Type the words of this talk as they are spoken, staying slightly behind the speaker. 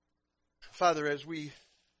Father, as we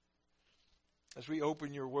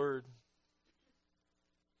open your word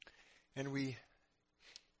and we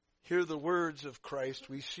hear the words of Christ,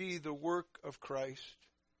 we see the work of Christ.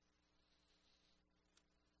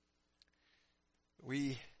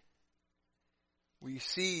 We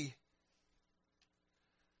see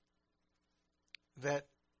that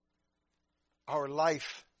our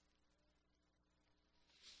life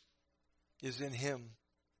is in him.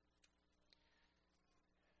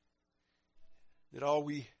 That all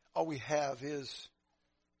we have is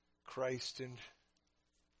Christ. And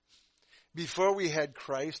before we had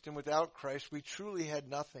Christ and without Christ, we truly had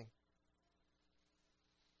nothing.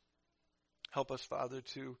 Help us, Father,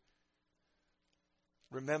 to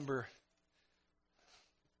remember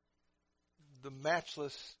the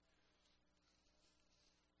matchless,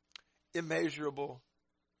 immeasurable,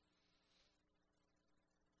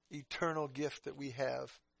 eternal gift that we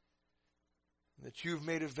have, that you've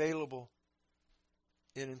made available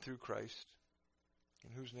in and through Christ,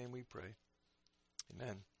 in whose name we pray.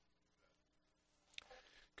 Amen.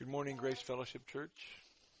 Good morning, Grace Fellowship Church.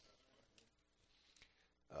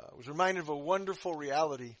 I was reminded of a wonderful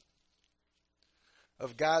reality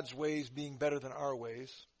of God's ways being better than our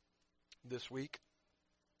ways this week.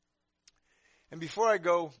 And before I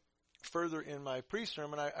go further in my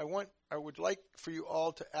pre-sermon, I would like for you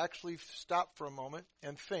all to actually stop for a moment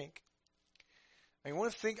and think. I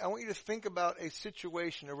want you to think about a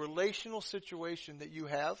situation, a relational situation that you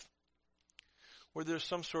have where there's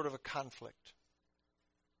some sort of a conflict,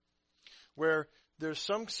 where there's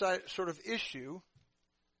some sort of issue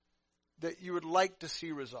that you would like to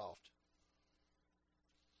see resolved.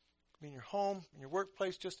 In your home, in your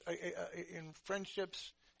workplace, just in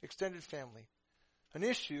friendships, extended family. An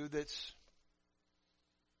issue that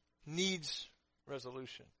needs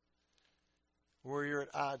resolution, where you're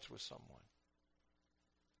at odds with someone.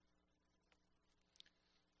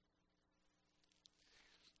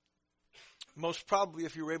 Most probably,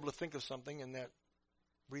 if you were able to think of something in that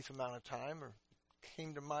brief amount of time, or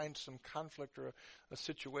came to mind some conflict or a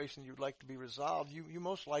situation you'd like to be resolved, you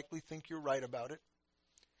most likely think you're right about it.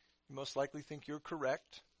 You most likely think you're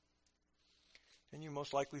correct. And you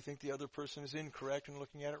most likely think the other person is incorrect and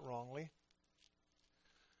looking at it wrongly.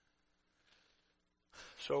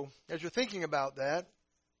 So, as you're thinking about that,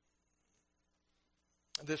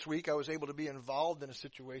 this week I was able to be involved in a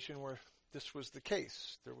situation where this was the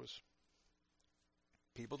case. There was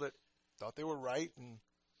people that thought they were right and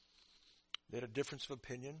they had a difference of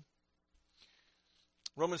opinion.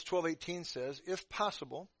 Romans 12:18 says, if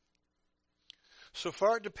possible, so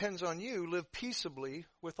far it depends on you, live peaceably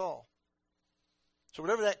with all. So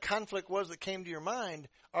whatever that conflict was that came to your mind,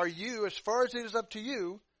 are you, as far as it is up to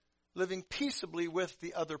you, living peaceably with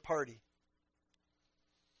the other party?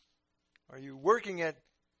 Are you working at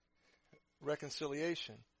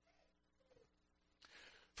reconciliation?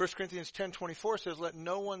 1 Corinthians 10:24 says, let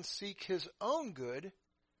no one seek his own good,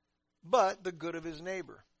 but the good of his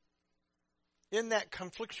neighbor. In that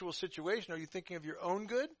conflictual situation, are you thinking of your own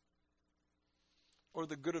good or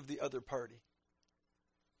the good of the other party?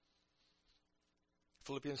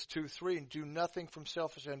 Philippians 2:3, and do nothing from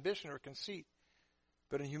selfish ambition or conceit,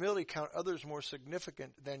 but in humility count others more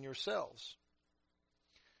significant than yourselves.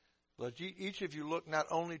 Let each of you look not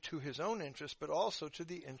only to his own interests, but also to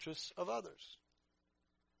the interests of others.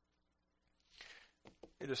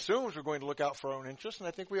 It assumes we're going to look out for our own interests, and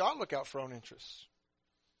I think we ought to look out for our own interests.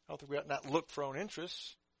 I don't think we ought not look for our own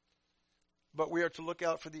interests, but we are to look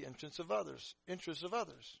out for the interests of others,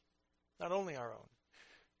 not only our own,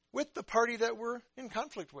 with the party that we're in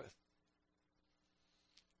conflict with.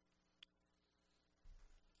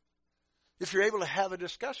 If you're able to have a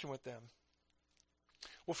discussion with them,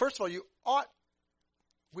 well, first of all,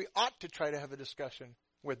 we ought to try to have a discussion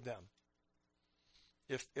with them,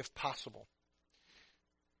 if possible.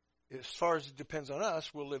 As far as it depends on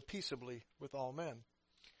us, we'll live peaceably with all men.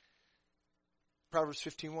 Proverbs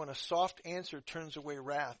 15:1, a soft answer turns away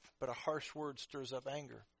wrath, but a harsh word stirs up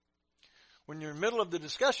anger. When you're in the middle of the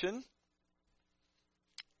discussion,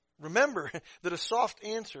 remember that a soft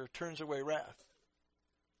answer turns away wrath.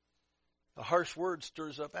 A harsh word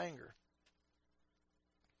stirs up anger.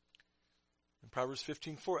 In Proverbs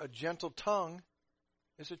 15:4, a gentle tongue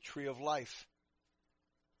is a tree of life,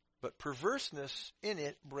 but perverseness in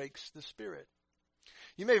it breaks the spirit.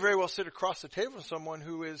 You may very well sit across the table from someone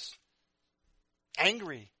who is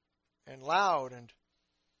angry and loud and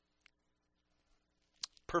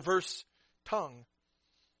perverse tongue.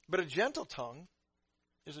 But a gentle tongue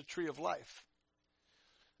is a tree of life.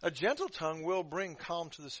 A gentle tongue will bring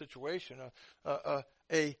calm to the situation. A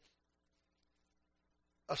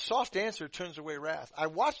soft answer turns away wrath. I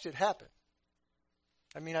watched it happen.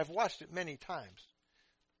 I mean, I've watched it many times,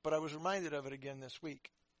 but I was reminded of it again this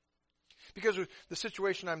week. Because of the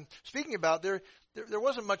situation I'm speaking about, there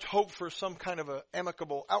wasn't much hope for some kind of an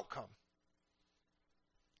amicable outcome.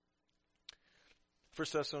 1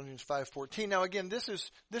 Thessalonians 5:14. Now again, this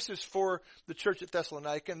is for the church at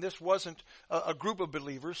Thessalonica, and this wasn't a group of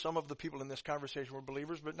believers. Some of the people in this conversation were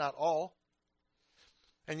believers, but not all.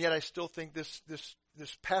 And yet I still think this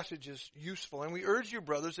passage is useful. And we urge you,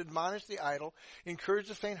 brothers, admonish the idle, encourage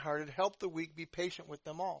the faint-hearted, help the weak, be patient with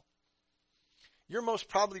them all. You're most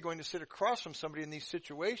probably going to sit across from somebody in these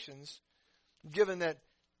situations, given that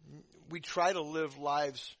we try to live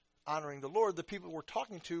lives honoring the Lord. The people we're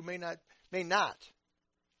talking to may not.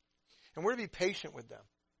 And we're to be patient with them.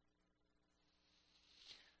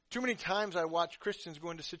 Too many times I watch Christians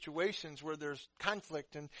go into situations where there's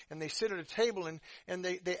conflict and they sit at a table and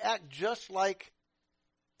they act just like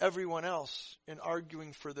everyone else in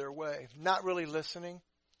arguing for their way, not really listening,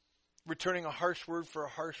 returning a harsh word for a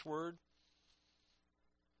harsh word,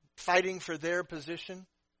 fighting for their position.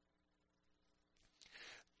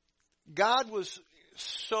 God was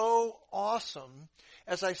so awesome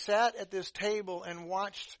as I sat at this table and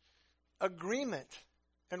watched agreement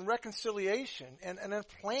and reconciliation and a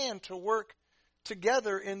plan to work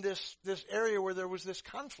together in this area where there was this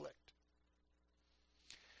conflict.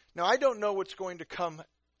 Now, I don't know what's going to come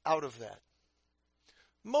out of that.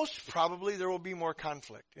 Most probably there will be more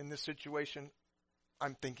conflict in this situation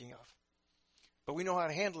I'm thinking of. But we know how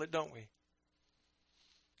to handle it, don't we?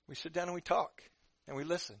 We sit down and we talk and we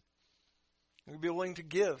listen. And we be willing to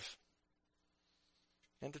give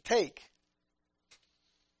and to take.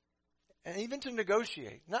 And even to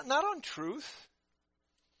negotiate. Not on truth,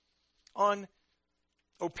 on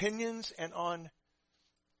opinions and on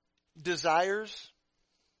desires.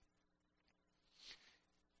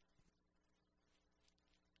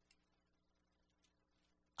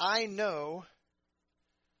 I know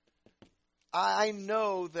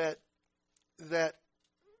that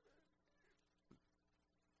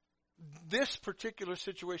this particular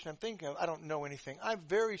situation I'm thinking of, I don't know anything. I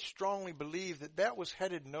very strongly believe that was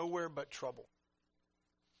headed nowhere but trouble.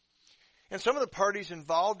 And some of the parties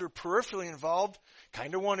involved or peripherally involved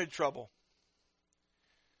kind of wanted trouble.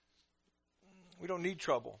 We don't need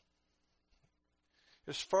trouble.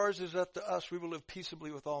 As far as is up to us, we will live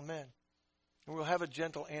peaceably with all men. And we'll have a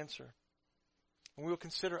gentle answer. And we will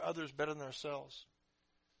consider others better than ourselves.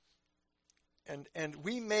 And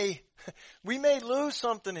we may lose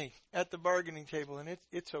something at the bargaining table, and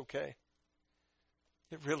it's okay.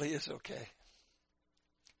 It really is okay.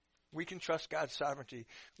 We can trust God's sovereignty.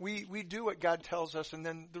 We do what God tells us, and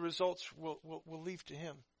then the results we'll leave to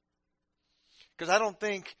Him. Because I don't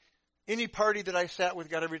think any party that I sat with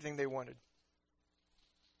got everything they wanted.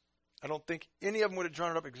 I don't think any of them would have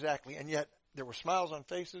drawn it up exactly, and yet there were smiles on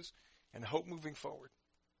faces and hope moving forward.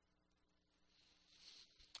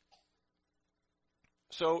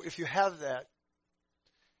 So if you have that,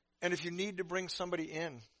 and if you need to bring somebody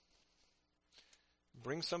in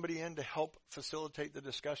to help facilitate the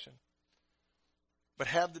discussion. But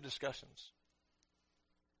have the discussions.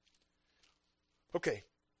 Okay.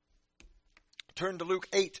 Turn to Luke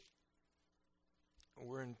 8.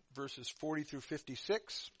 We're in verses 40 through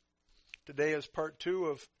 56. Today is part 2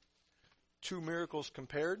 of 2 miracles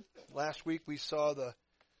compared. Last week we saw the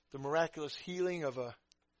miraculous healing of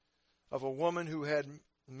a woman who had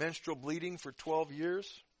menstrual bleeding for 12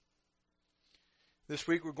 years. This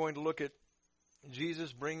week we're going to look at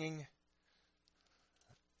Jesus bringing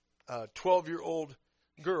a 12-year-old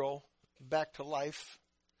girl back to life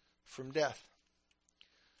from death.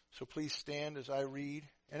 So please stand as I read.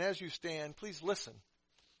 And as you stand, please listen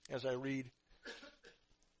as I read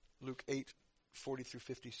Luke 8, 40 through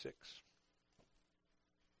 56.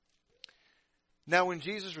 Now when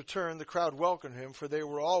Jesus returned, the crowd welcomed him, for they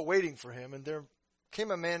were all waiting for him. And there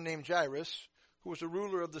came a man named Jairus, who was a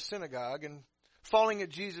ruler of the synagogue, and falling at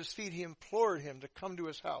Jesus' feet, he implored him to come to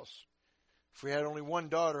his house. For he had only one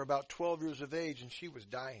daughter, about 12 years of age, and she was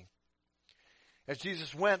dying. As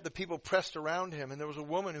Jesus went, the people pressed around him, and there was a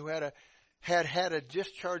woman who had had a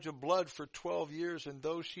discharge of blood for 12 years, and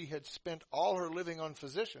though she had spent all her living on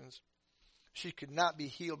physicians, she could not be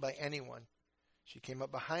healed by anyone. She came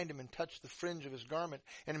up behind him and touched the fringe of his garment,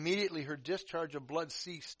 and immediately her discharge of blood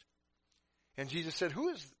ceased. And Jesus said, Who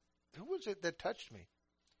was it that touched me?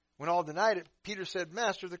 When all denied it, Peter said,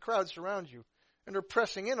 Master, the crowd surrounds you and are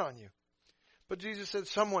pressing in on you. But Jesus said,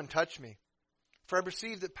 Someone touched me, for I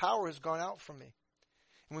perceive that power has gone out from me.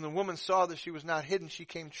 And when the woman saw that she was not hidden, she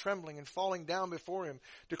came trembling and falling down before him,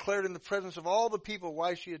 declared in the presence of all the people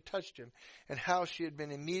why she had touched him and how she had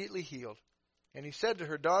been immediately healed. And he said to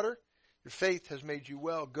her, Daughter, Your faith has made you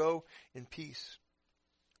well. Go in peace."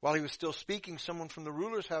 While he was still speaking, someone from the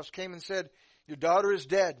ruler's house came and said, "Your daughter is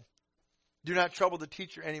dead. Do not trouble the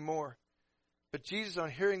teacher anymore." But Jesus, on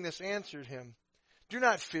hearing this, answered him, "Do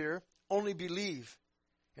not fear, only believe,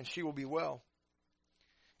 and she will be well."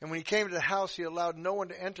 And when he came to the house, he allowed no one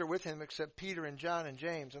to enter with him except Peter and John and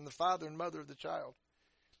James and the father and mother of the child.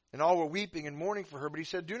 And all were weeping and mourning for her. But he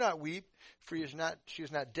said, "Do not weep, for she is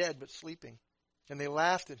not dead, but sleeping." And they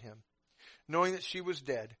laughed at him, knowing that she was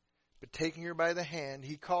dead. But taking her by the hand,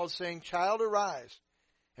 he called, saying, "Child, arise."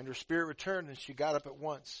 And her spirit returned, and she got up at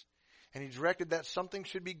once. And he directed that something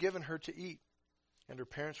should be given her to eat. And her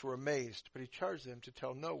parents were amazed, but he charged them to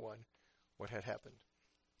tell no one what had happened.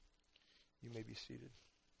 You may be seated.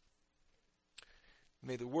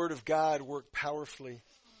 May the Word of God work powerfully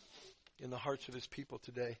in the hearts of His people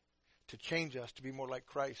today to change us to be more like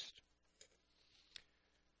Christ.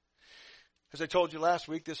 As I told you last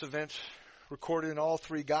week, this event recorded in all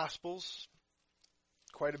three Gospels.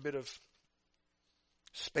 Quite a bit of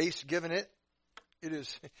space given it. It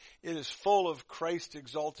is full of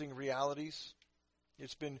Christ-exalting realities.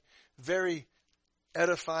 It's been very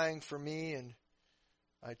edifying for me, and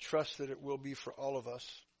I trust that it will be for all of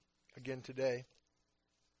us again today.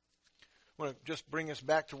 I want to just bring us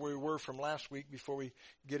back to where we were from last week before we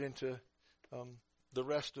get into the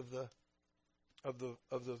rest of the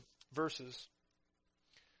verses.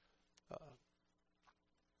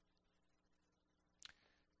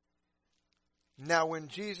 Now, when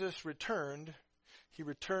Jesus returned, he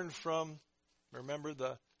returned from, remember,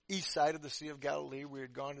 the east side of the Sea of Galilee, where he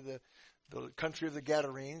had gone to the country of the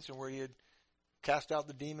Gadarenes, and where he had cast out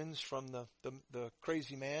the demons from the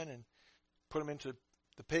crazy man and put them into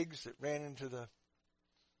the pigs that ran into the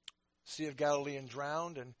Sea of Galilee and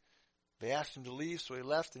drowned. And they asked him to leave, so he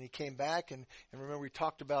left, and he came back. And remember, we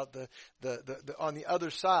talked about the on the other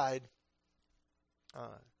side,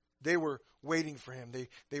 they were waiting for him.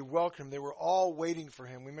 They welcomed him. They were all waiting for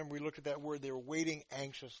him. Remember, we looked at that word. They were waiting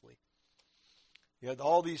anxiously. You had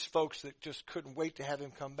all these folks that just couldn't wait to have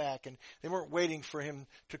him come back. And they weren't waiting for him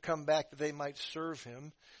to come back that they might serve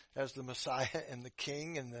him as the Messiah and the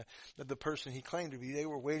King and the person he claimed to be. They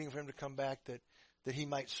were waiting for him to come back that he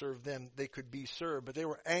might serve them. They could be served. But they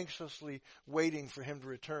were anxiously waiting for him to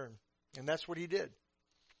return. And that's what he did.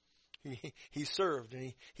 He served.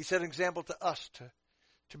 And he set an example to us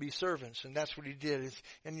to be servants. And that's what he did.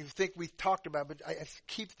 And you think we talked about, but I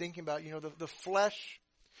keep thinking about, the flesh.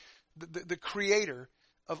 The creator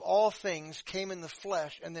of all things came in the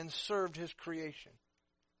flesh and then served his creation.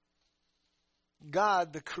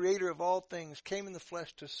 God, the creator of all things, came in the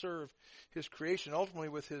flesh to serve his creation, ultimately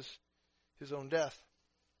with his own death.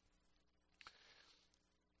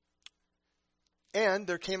 And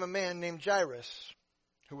there came a man named Jairus,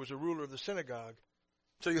 who was a ruler of the synagogue.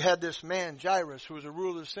 So you had this man, Jairus, who was a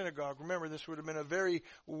ruler of the synagogue. Remember, this would have been a very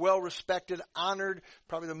well-respected, honored,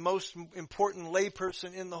 probably the most important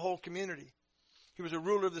layperson in the whole community. He was a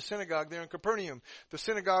ruler of the synagogue there in Capernaum, the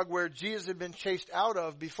synagogue where Jesus had been chased out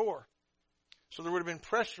of before. So there would have been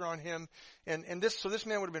pressure on him. So this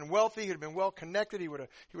man would have been wealthy. He would have been well-connected. He would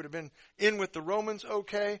have been in with the Romans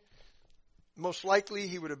okay. Most likely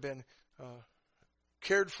he would have been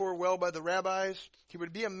cared for well by the rabbis. He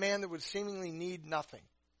would be a man that would seemingly need nothing.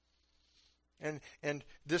 And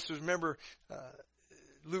this was, remember,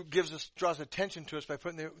 Luke draws attention to us by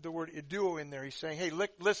putting the word iduo in there. He's saying, hey,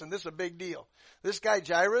 listen, this is a big deal. This guy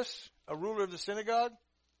Jairus, a ruler of the synagogue,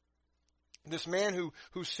 this man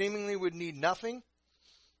who seemingly would need nothing,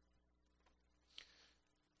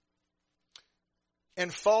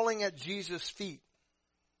 and falling at Jesus' feet.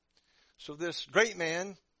 So this great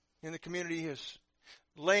man in the community is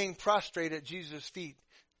laying prostrate at Jesus' feet,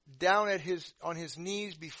 down on his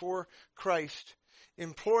knees before Christ,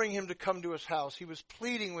 imploring him to come to his house. He was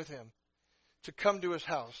pleading with him to come to his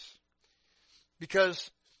house because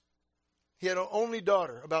he had an only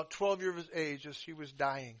daughter, about 12 years of age, as she was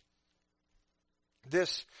dying.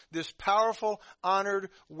 This powerful, honored,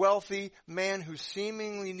 wealthy man who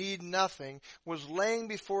seemingly needed nothing was laying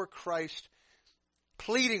before Christ,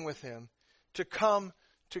 pleading with him to come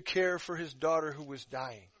to care for his daughter who was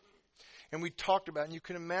dying. And we talked about, and you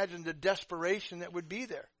can imagine the desperation that would be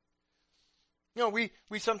there.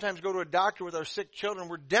 We sometimes go to a doctor with our sick children.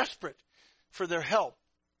 We're desperate for their help.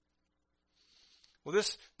 Well,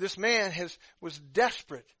 this man was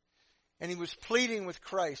desperate, and he was pleading with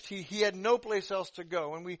Christ. He had no place else to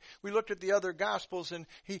go. And we looked at the other Gospels, and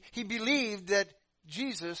he believed that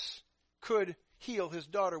Jesus could heal his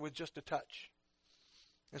daughter with just a touch.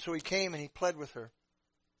 And so he came and he pled with her.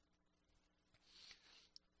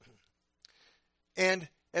 And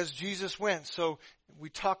as Jesus went. So we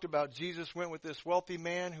talked about Jesus went with this wealthy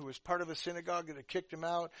man who was part of a synagogue that had kicked him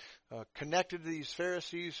out, connected to these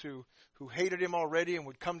Pharisees who hated him already and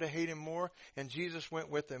would come to hate him more, and Jesus went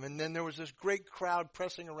with them. And then there was this great crowd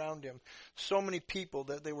pressing around him. So many people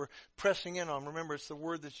that they were pressing in on. Remember, it's the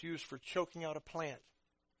word that's used for choking out a plant.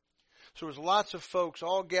 So there was lots of folks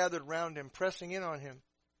all gathered around him, pressing in on him.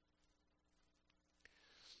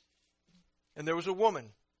 And there was a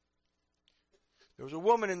woman. There was a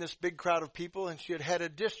woman in this big crowd of people, and she had had a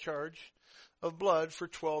discharge of blood for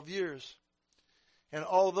 12 years. And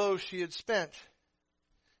although she had spent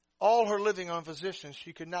all her living on physicians,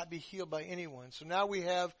 she could not be healed by anyone. So now we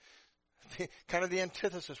have kind of the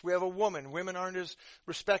antithesis. We have a woman. Women aren't as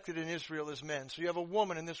respected in Israel as men. So you have a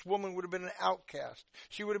woman, and this woman would have been an outcast.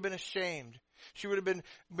 She would have been ashamed. She would have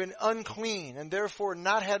been unclean, and therefore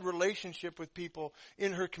not had relationship with people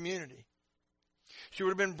in her community. She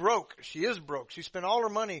would have been broke. She is broke. She spent all her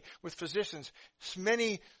money with physicians,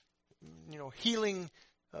 many, healing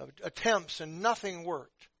attempts, and nothing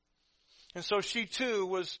worked. And so she too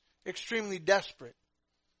was extremely desperate.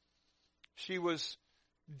 She was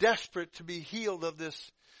desperate to be healed of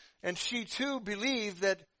this. And she too believed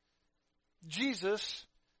that Jesus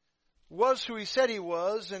was who he said he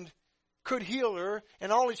was and could heal her,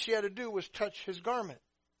 and all that she had to do was touch his garment.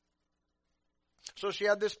 So she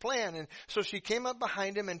had this plan, and so she came up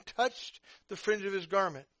behind him and touched the fringe of his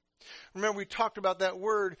garment. Remember, we talked about that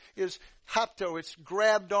word is hapto. It's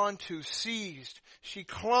grabbed onto, seized. She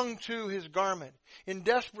clung to his garment. In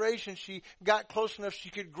desperation, she got close enough she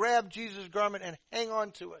could grab Jesus' garment and hang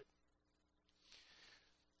on to it.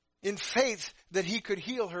 In faith that he could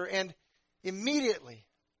heal her, and immediately,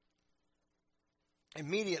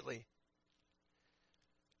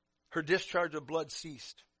 her discharge of blood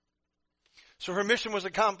ceased. So her mission was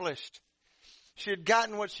accomplished. She had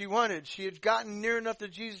gotten what she wanted. She had gotten near enough to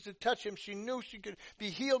Jesus to touch him. She knew she could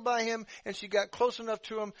be healed by him, and she got close enough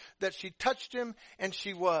to him that she touched him, and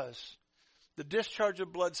she was. The discharge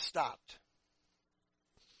of blood stopped.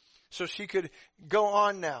 So she could go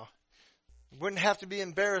on now. Wouldn't have to be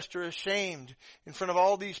embarrassed or ashamed in front of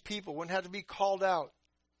all these people. Wouldn't have to be called out.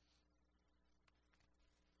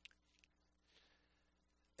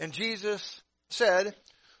 And Jesus said,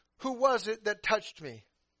 "Who was it that touched me?"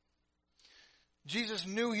 Jesus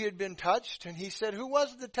knew he had been touched, and he said, "Who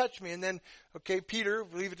was it that touched me?" And then, Peter,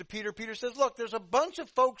 we'll leave it to Peter. Peter says, "Look, there's a bunch of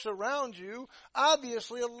folks around you.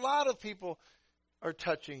 Obviously, a lot of people are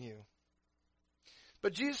touching you."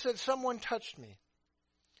 But Jesus said, "Someone touched me,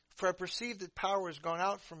 for I perceive that power has gone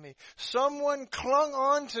out from me. Someone clung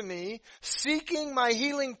on to me, seeking my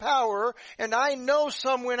healing power, and I know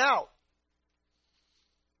some went out."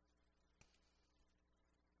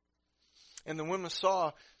 And the woman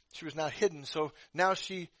saw she was not hidden. So now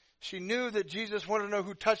she knew that Jesus wanted to know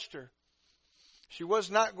who touched her. She was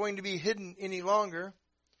not going to be hidden any longer.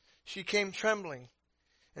 She came trembling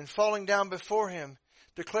and falling down before him,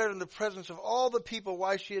 declared in the presence of all the people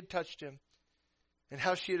why she had touched him and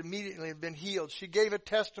how she had immediately been healed. She gave a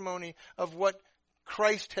testimony of what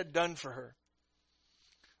Christ had done for her,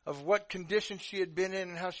 of what condition she had been in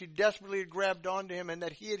and how she desperately had grabbed onto him and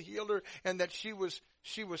that he had healed her and that she was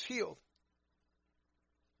healed.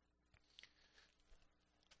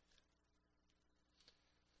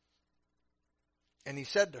 And he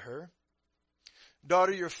said to her,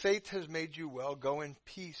 "Daughter, your faith has made you well. Go in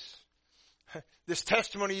peace." This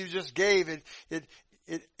testimony you just gave, it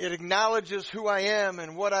acknowledges who I am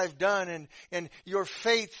and what I've done and your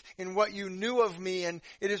faith in what you knew of me, and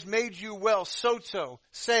it has made you well, sozo,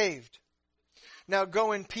 saved. Now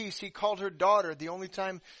go in peace. He called her daughter, the only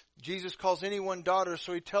time Jesus calls anyone daughter,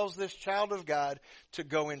 so he tells this child of God to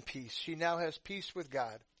go in peace. She now has peace with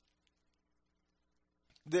God.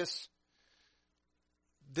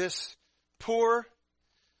 This poor,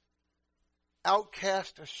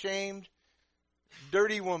 outcast, ashamed,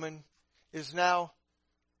 dirty woman is now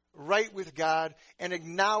right with God and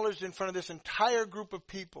acknowledged in front of this entire group of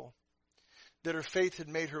people that her faith had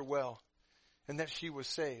made her well and that she was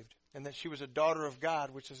saved and that she was a daughter of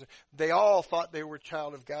God, they all thought they were a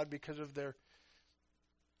child of God because of their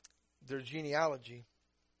genealogy.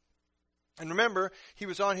 And remember, he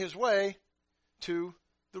was on his way to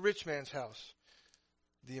the rich man's house.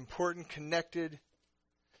 The important, connected,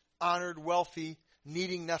 honored, wealthy,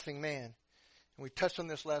 needing nothing man. And we touched on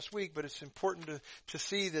this last week, but it's important to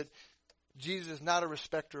see that Jesus is not a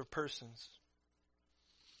respecter of persons.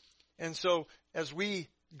 And so as we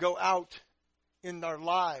go out in our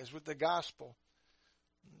lives with the gospel,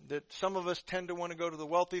 that some of us tend to want to go to the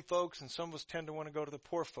wealthy folks and some of us tend to want to go to the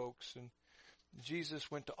poor folks. And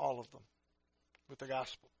Jesus went to all of them with the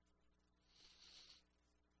gospel.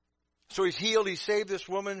 So he's healed. He saved this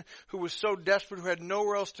woman who was so desperate, who had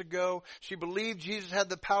nowhere else to go. She believed Jesus had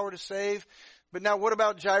the power to save. But now what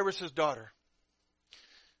about Jairus' daughter?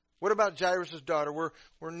 What about Jairus' daughter?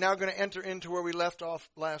 We're now going to enter into where we left off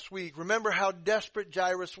last week. Remember how desperate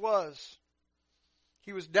Jairus was.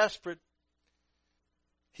 He was desperate.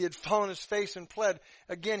 He had fallen on his face and pled.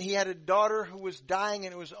 Again, he had a daughter who was dying,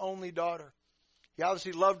 and it was his only daughter. He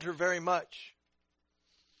obviously loved her very much.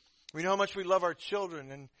 We know how much we love our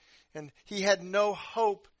children, and he had no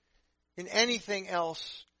hope in anything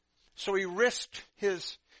else. So he risked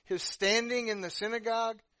his standing in the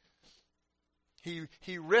synagogue.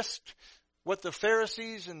 He risked what the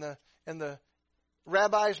Pharisees and the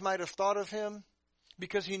rabbis might have thought of him,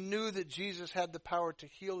 because he knew that Jesus had the power to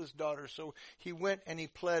heal his daughter. So he went and he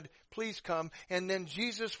pled, please come. And then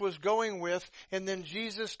Jesus was going with, and then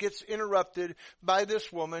Jesus gets interrupted by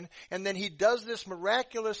this woman. And then he does this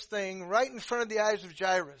miraculous thing right in front of the eyes of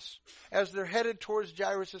Jairus as they're headed towards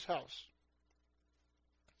Jairus' house.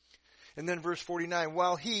 And then verse 49,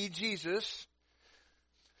 while he, Jesus,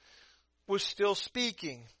 was still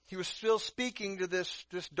speaking. He was still speaking to this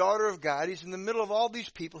daughter of God. He's in the middle of all these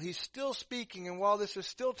people. He's still speaking. And while this is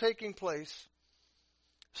still taking place,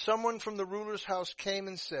 someone from the ruler's house came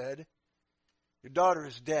and said, your daughter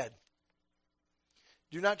is dead.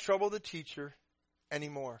 Do not trouble the teacher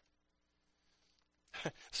anymore.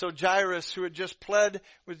 So Jairus, who had just pled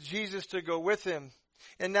with Jesus to go with him,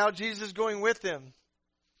 and now Jesus is going with him,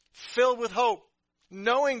 filled with hope,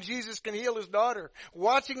 knowing Jesus can heal his daughter,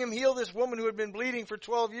 watching him heal this woman who had been bleeding for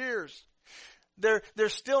 12 years. They're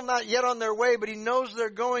still not yet on their way, but he knows they're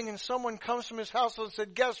going, and someone comes from his household and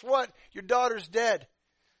said, guess what? Your daughter's dead.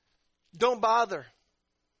 Don't bother.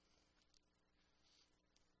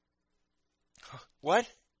 What?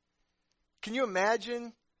 Can you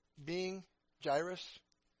imagine being Jairus?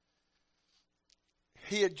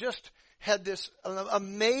 He had just had this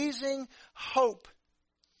amazing hope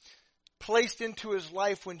placed into his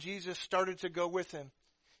life when Jesus started to go with him.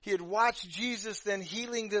 He had watched Jesus then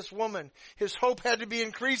healing this woman. His hope had to be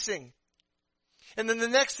increasing. And then the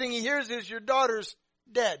next thing he hears is, your daughter's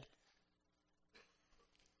dead.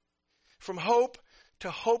 From hope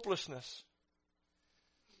to hopelessness.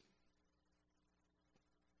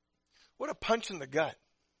 What a punch in the gut.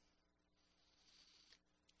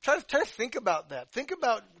 Try to think about that. Think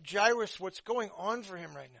about Jairus, what's going on for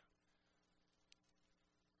him right now.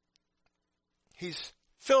 He's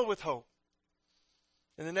filled with hope.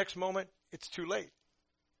 In the next moment, it's too late.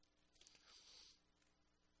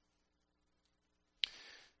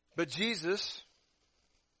 But Jesus,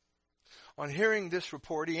 on hearing this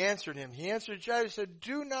report, he answered him. He answered Jairus, said,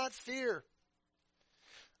 do not fear.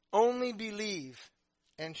 Only believe,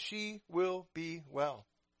 and she will be well.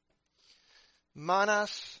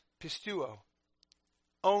 Manas pistuo.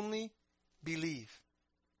 Only believe.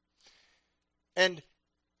 And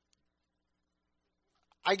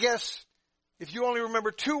I guess if you only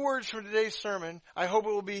remember 2 words from today's sermon, I hope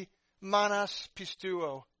it will be manas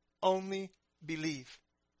pistuo. Only believe.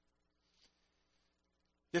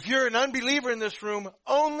 If you're an unbeliever in this room,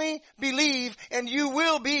 only believe and you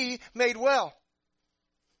will be made well.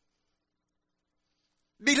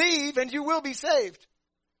 Believe and you will be saved.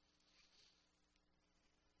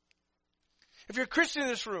 If you're a Christian in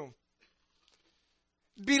this room,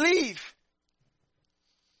 believe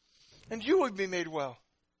and you will be made well.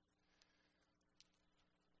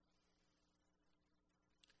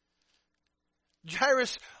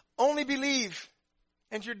 Jairus, only believe,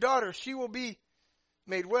 and your daughter, she will be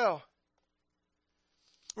made well.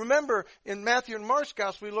 Remember, in Matthew and Mark's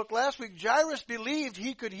gospel we looked last week, Jairus believed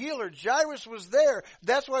he could heal her. Jairus was there.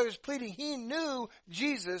 That's why he was pleading. He knew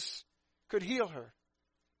Jesus could heal her.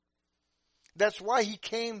 That's why he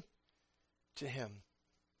came to him.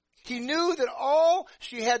 He knew that all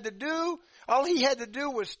he had to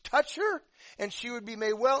do was touch her, and she would be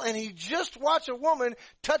made well. And he just watched a woman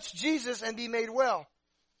touch Jesus and be made well.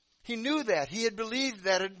 He knew that. He had believed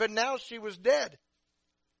that, but now she was dead.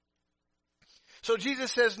 So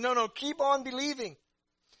Jesus says, no, keep on believing,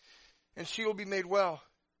 and she will be made well.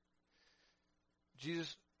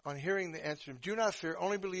 Jesus, on hearing the answer, do not fear,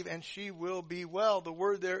 only believe, and she will be well. The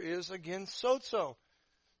word there is, again, sozo.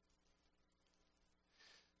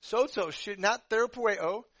 Sozo, not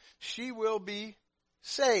therapeuo. She will be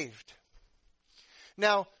saved.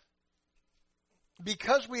 Now,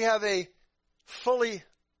 because we have a full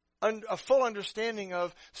understanding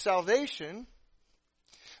of salvation,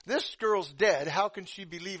 this girl's dead. How can she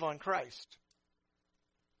believe on Christ?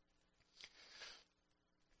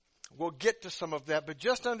 We'll get to some of that, but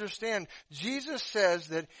just understand, Jesus says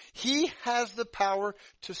that he has the power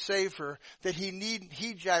to save her, that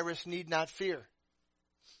he, Jairus, need not fear.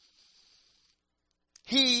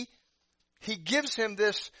 He gives him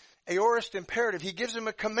this aorist imperative. He gives him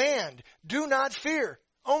a command. Do not fear,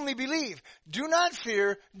 only believe. Do not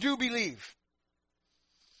fear, do believe.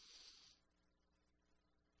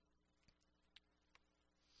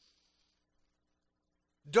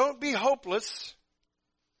 Don't be hopeless.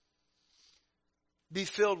 Be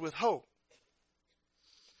filled with hope.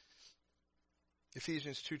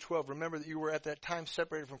 Ephesians 2:12, remember that you were at that time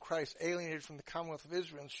separated from Christ, alienated from the commonwealth of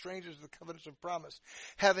Israel, and strangers to the covenants of promise,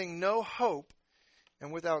 having no hope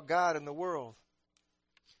and without God in the world.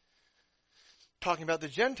 Talking about the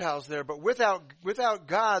Gentiles there, but without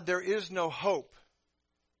God there is no hope.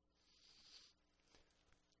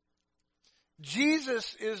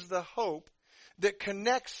 Jesus is the hope that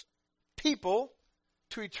connects people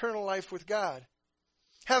to eternal life with God.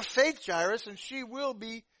 Have faith, Jairus, and she will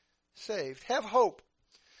be saved. Have hope.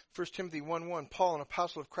 1 Timothy 1:1, Paul, an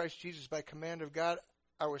apostle of Christ Jesus, by command of God,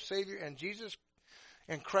 our Savior,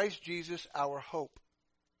 and Christ Jesus, our hope.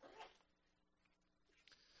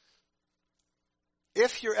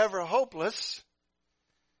 If you're ever hopeless,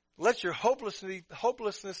 let your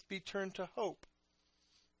hopelessness be turned to hope.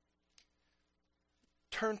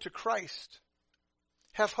 Turn to Christ.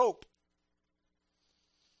 Have hope.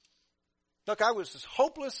 Look, I was as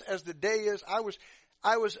hopeless as the day is. I was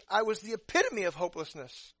the epitome of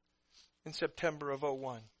hopelessness in September of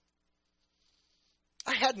 2001.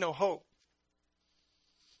 I had no hope.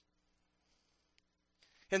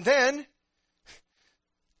 And then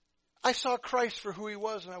I saw Christ for who he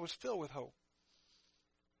was, and I was filled with hope.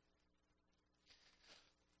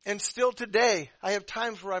 And still today, I have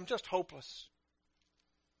times where I'm just hopeless.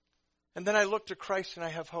 And then I look to Christ and I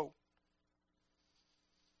have hope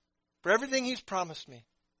for everything he's promised me.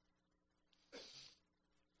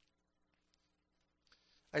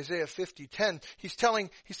 Isaiah 50:10. He's telling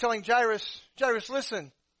Jairus,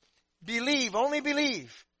 listen, believe, only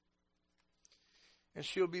believe, and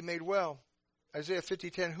she'll be made well. Isaiah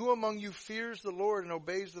 50:10. Who among you fears the Lord and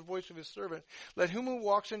obeys the voice of his servant? Let him who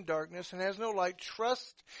walks in darkness and has no light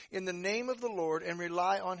trust in the name of the Lord and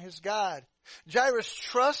rely on his God. Jairus,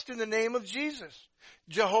 trust in the name of Jesus.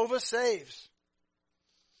 Jehovah saves.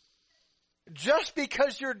 Just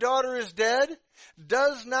because your daughter is dead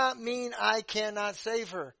does not mean I cannot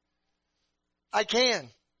save her. I can.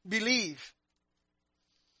 Believe.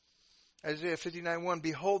 Isaiah 59:1.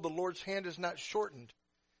 Behold, the Lord's hand is not shortened,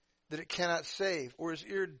 that it cannot save, or his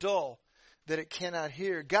ear dull, that it cannot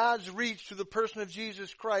hear. God's reach through the person of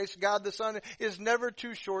Jesus Christ, God the Son, is never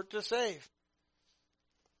too short to save.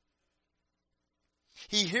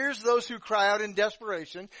 He hears those who cry out in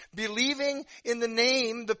desperation, believing in the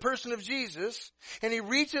name, the person of Jesus, and he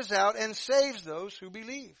reaches out and saves those who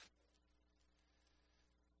believe.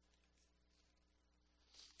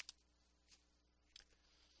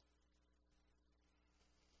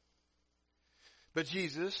 But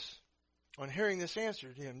Jesus, on hearing this,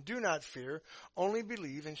 answered him, do not fear, only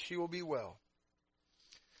believe, and she will be well.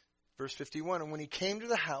 Verse 51, and when he came to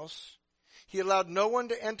the house, he allowed no one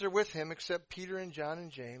to enter with him except Peter and John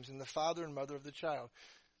and James and the father and mother of the child.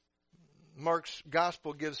 Mark's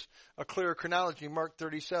gospel gives a clearer chronology. Mark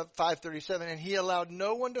 5:37, and he allowed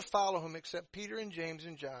no one to follow him except Peter and James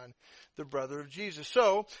and John, the brother of Jesus.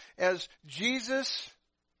 So, as Jesus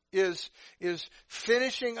is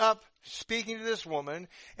finishing up speaking to this woman,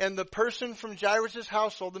 and the person from Jairus'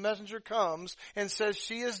 household, the messenger, comes and says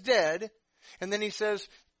she is dead, and then he says,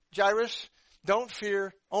 Jairus, don't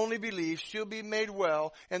fear, only believe, she'll be made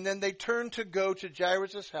well. And then they turn to go to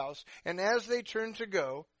Jairus' house. And as they turn to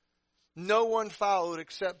go, no one followed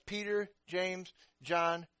except Peter, James,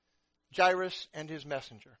 John, Jairus, and his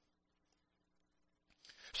messenger.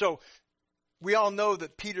 So, we all know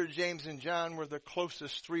that Peter, James, and John were the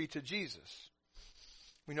closest three to Jesus.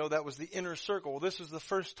 We know that was the inner circle. Well, this is the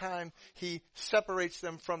first time he separates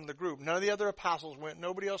them from the group. None of the other apostles went,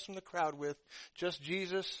 nobody else from the crowd with, just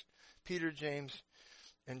Jesus, Peter, James,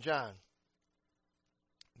 and John.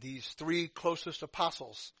 These three closest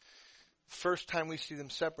apostles. First time we see them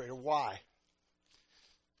separated. Why?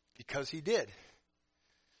 Because he did.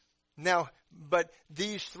 Now, but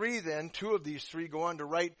these three then, two of these three go on to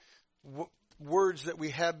write words that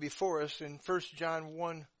we have before us in 1 John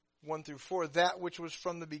 1:1-4. That which was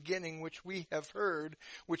from the beginning, which we have heard,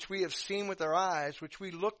 which we have seen with our eyes, which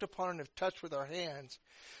we looked upon and have touched with our hands,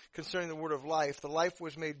 concerning the word of life. The life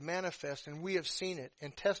was made manifest, and we have seen it,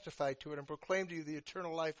 and testified to it, and proclaimed to you the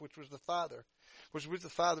eternal life which was with the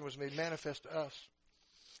Father, was made manifest to us.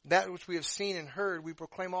 That which we have seen and heard, we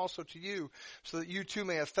proclaim also to you, so that you too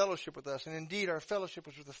may have fellowship with us. And indeed, our fellowship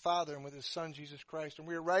is with the Father and with His Son, Jesus Christ. And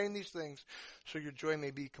we are writing these things so your joy may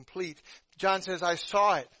be complete. John says, I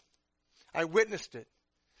saw it. I witnessed it.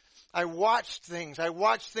 I watched things. I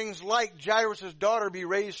watched things like Jairus' daughter be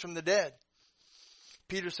raised from the dead.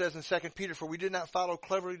 Peter says in 2 Peter, for we did not follow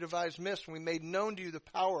cleverly devised myths, and we made known to you the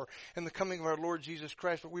power and the coming of our Lord Jesus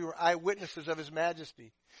Christ, but we were eyewitnesses of His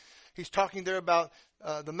majesty. He's talking there about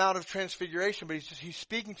the Mount of Transfiguration, but he's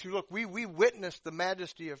speaking to, look, we witnessed the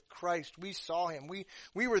majesty of Christ. We saw Him.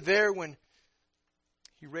 We were there when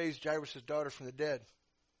He raised Jairus' daughter from the dead.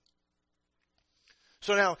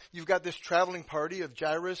 So now you've got this traveling party of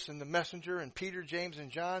Jairus and the messenger and Peter, James, and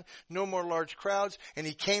John. No more large crowds. And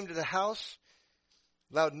He came to the house,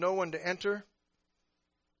 allowed no one to enter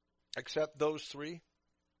except those three.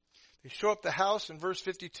 They show up the house in verse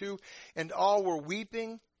 52, and all were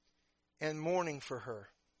weeping and mourning for her.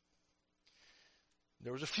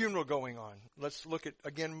 There was a funeral going on. Let's look at,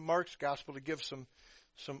 again, Mark's gospel to give some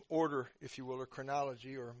order, if you will, or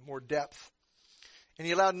chronology, or more depth. And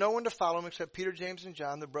He allowed no one to follow Him except Peter, James, and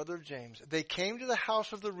John, the brother of James. They came to the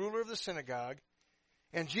house of the ruler of the synagogue,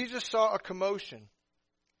 and Jesus saw a commotion.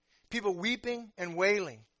 People weeping and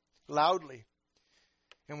wailing loudly.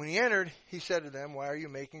 And when He entered, He said to them, why are you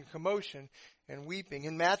making a commotion and weeping?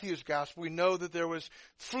 In Matthew's gospel, we know that there was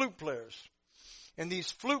flute players. And these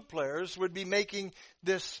flute players would be making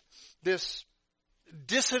this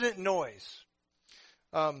dissonant noise.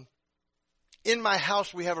 In my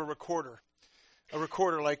house, we have a recorder. A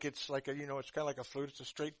recorder, like it's like a, it's kind of like a flute. It's a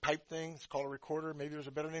straight pipe thing. It's called a recorder. Maybe there's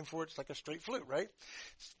a better name for it. It's like a straight flute, right?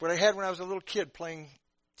 It's what I had when I was a little kid playing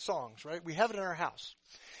songs, right? We have it in our house.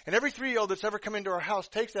 And every 3-year-old that's ever come into our house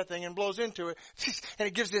takes that thing and blows into it, and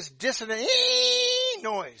it gives this dissonant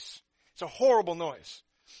noise. It's a horrible noise.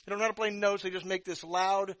 They don't know how to play notes. They just make this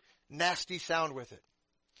loud, nasty sound with it.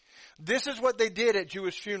 This is what they did at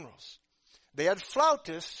Jewish funerals. They had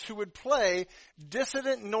flautists who would play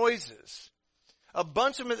dissonant noises, a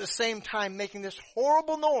bunch of them at the same time, making this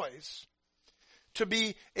horrible noise to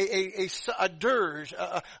be a dirge,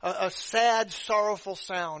 a sad, sorrowful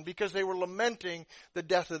sound, because they were lamenting the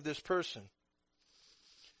death of this person.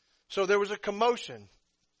 So there was a commotion.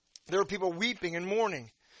 There were people weeping and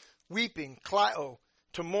mourning. Weeping, klio,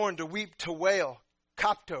 to mourn, to weep, to wail.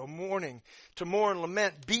 Kopto, mourning, to mourn,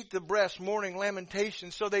 lament, beat the breast, mourning,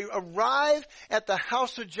 lamentation. So they arrive at the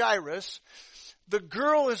house of Jairus. The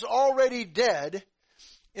girl is already dead.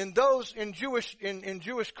 In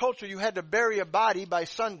Jewish culture, you had to bury a body by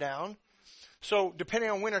sundown. So depending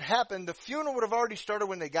on when it happened, the funeral would have already started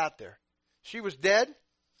when they got there. She was dead,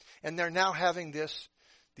 and they're now having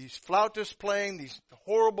these flautists playing, these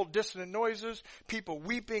horrible dissonant noises, people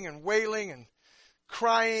weeping and wailing and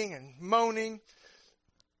crying and moaning.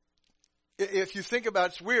 If you think about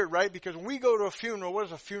it, it's weird, right? Because when we go to a funeral, what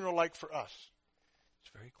is a funeral like for us?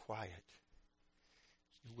 It's very quiet.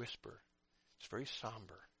 You whisper. It's very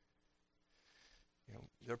somber.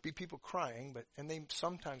 There'll be people crying, and they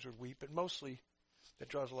sometimes would weep, but mostly that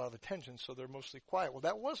draws a lot of attention, so they're mostly quiet. Well,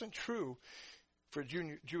 that wasn't true for a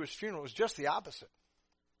Jewish funeral. It was just the opposite.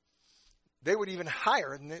 They would even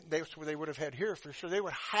hire, and that's what they would have had here for sure, they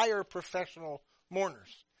would hire professional mourners.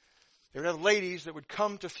 They would have ladies that would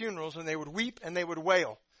come to funerals, and they would weep and they would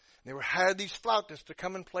wail. They would hire these flautists to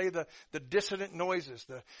come and play the dissonant noises,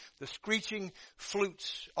 the screeching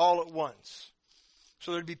flutes all at once.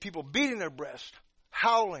 So there'd be people beating their breast,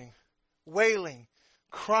 howling, wailing,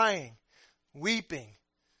 crying, weeping.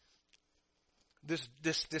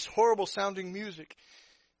 This horrible sounding music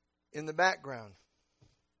in the background.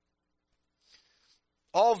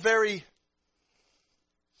 All very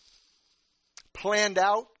planned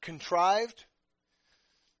out, contrived.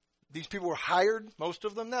 These people were hired, most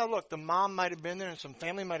of them. Now look, the mom might have been there and some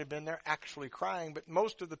family might have been there actually crying, but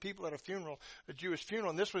most of the people at a Jewish funeral,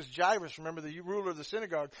 and this was Jairus, remember, the ruler of the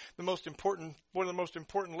synagogue, one of the most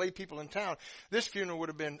important lay people in town. This funeral would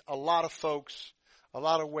have been a lot of folks, a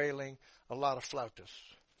lot of wailing, a lot of flautists.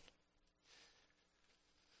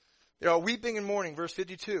 They are weeping and mourning, verse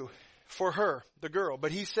 52, for her, the girl.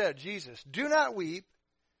 But He said, Jesus, do not weep,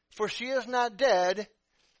 for she is not dead,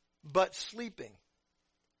 but sleeping.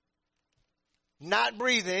 Not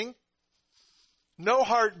breathing, no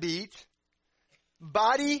heartbeat,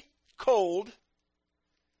 body cold,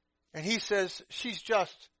 and He says she's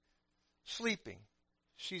just sleeping.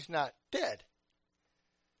 She's not dead.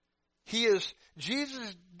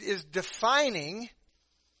 Jesus is defining,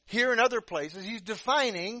 here in other places, He's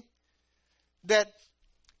defining that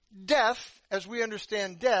death, as we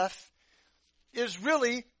understand death, is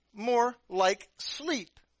really more like sleep.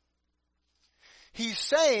 he's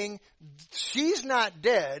saying she's not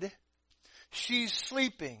dead, she's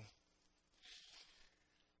sleeping.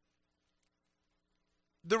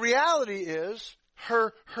 The reality is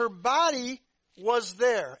her body was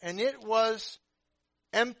there, and it was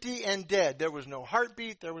empty and dead. There was no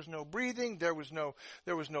heartbeat, there was no breathing, there was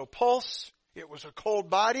no pulse. It was a cold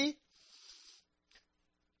body.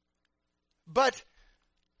 But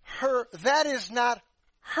that is not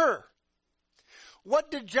her.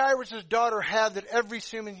 What did Jairus' daughter have that every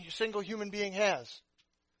single human being has?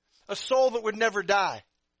 A soul that would never die.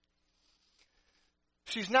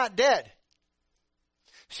 She's not dead.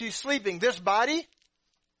 She's sleeping. This body,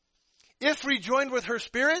 if rejoined with her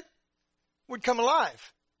spirit, would come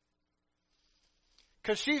alive.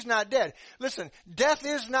 Because she's not dead. Listen, death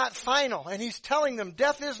is not final. And he's telling them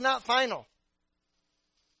death is not final.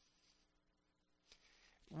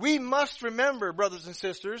 We must remember, brothers and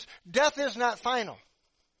sisters, death is not final.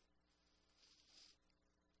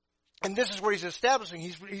 And this is what he's establishing.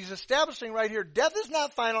 He's establishing right here, death is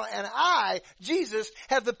not final, and I, Jesus,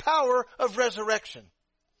 have the power of resurrection.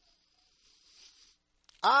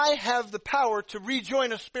 I have the power to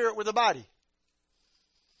rejoin a spirit with a body.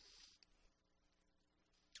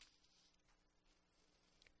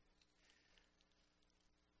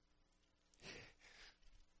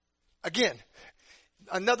 Again,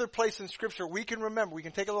 another place in Scripture we can remember. We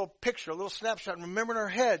can take a little picture, a little snapshot, and remember in our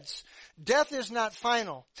heads. Death is not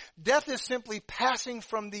final. Death is simply passing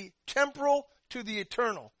from the temporal to the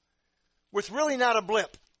eternal, with really not a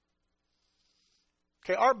blip.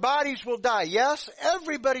 Okay, our bodies will die. Yes,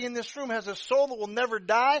 everybody in this room has a soul that will never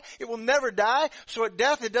die. It will never die. So at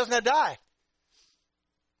death, it does not die.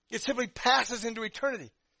 It simply passes into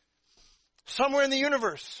eternity. Somewhere in the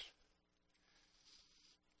universe.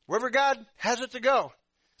 Wherever God has it to go.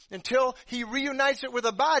 Until he reunites it with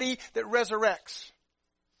a body that resurrects.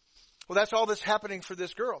 Well, that's all that's happening for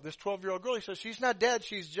this girl, this 12-year-old girl. He says she's not dead,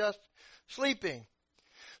 she's just sleeping.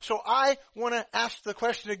 So I want to ask the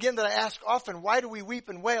question again that I ask often. Why do we weep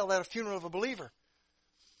and wail at a funeral of a believer?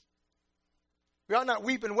 We ought not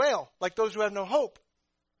weep and wail like those who have no hope.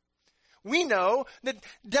 We know that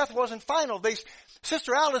death wasn't final.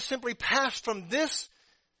 Sister Alice simply passed from this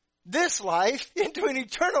life into an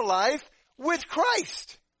eternal life with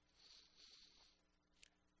Christ.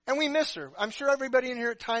 And we miss her. I'm sure everybody in here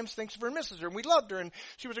at times thinks of her and misses her. And we loved her and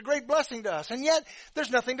she was a great blessing to us. And yet there's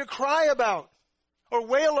nothing to cry about or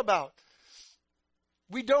wail about.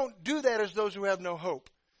 We don't do that as those who have no hope.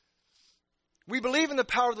 We believe in the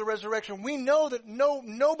power of the resurrection. We know that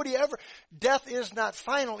nobody ever, death is not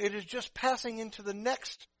final. It is just passing into the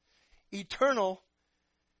next eternal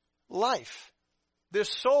life. This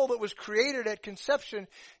soul that was created at conception,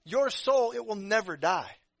 your soul, it will never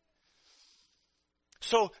die.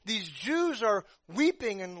 So these Jews are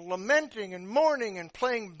weeping and lamenting and mourning and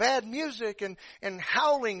playing bad music and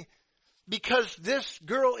howling because this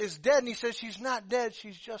girl is dead. And he says she's not dead,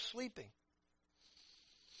 she's just sleeping.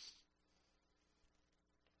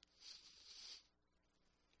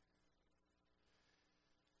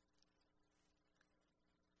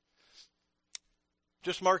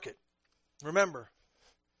 Just mark it. Remember,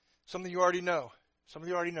 something you already know. Something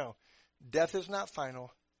you already know. Death is not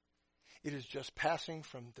final. It is just passing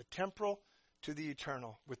from the temporal to the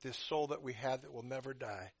eternal with this soul that we have that will never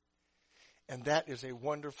die. And that is a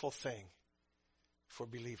wonderful thing for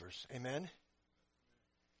believers. Amen?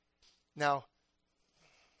 Now,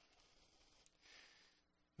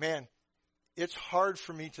 man, it's hard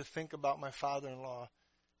for me to think about my father-in-law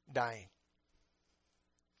dying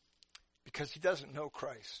because he doesn't know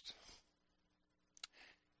Christ.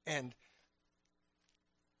 And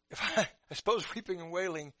I suppose weeping and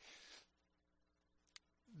wailing,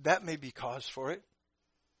 that may be cause for it.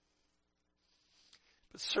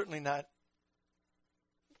 But certainly not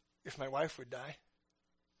if my wife would die.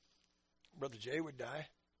 Brother Jay would die.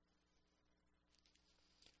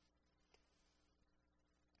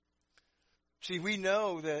 See, we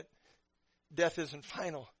know that death isn't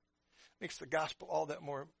final. Makes the gospel all that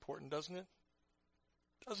more important, doesn't it?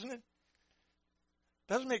 Doesn't it?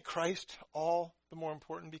 Doesn't it make Christ all the more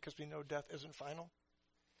important because we know death isn't final?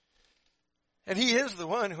 And he is the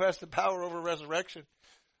one who has the power over resurrection.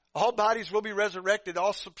 All bodies will be resurrected.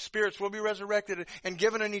 All spirits will be resurrected and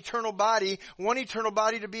given an eternal body. One eternal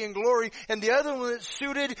body to be in glory. And the other one that's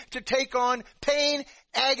suited to take on pain,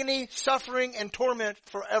 agony, suffering, and torment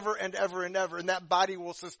forever and ever and ever. And that body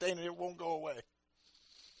will sustain it. It won't go away.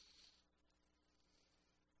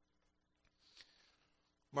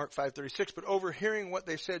 Mark 5:36, but overhearing what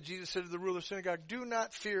they said, Jesus said to the ruler of the synagogue, do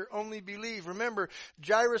not fear, only believe. Remember,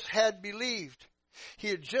 Jairus had believed. He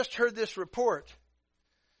had just heard this report.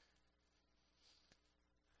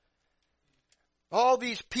 All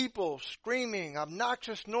these people screaming,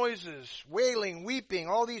 obnoxious noises, wailing, weeping,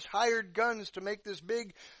 all these hired guns to make this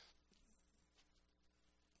big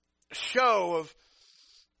show of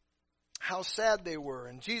how sad they were.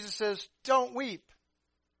 And Jesus says, don't weep.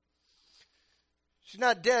 She's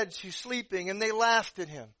not dead, she's sleeping. And they laughed at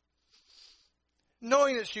him,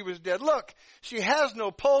 knowing that she was dead. Look, she has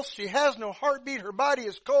no pulse, she has no heartbeat, her body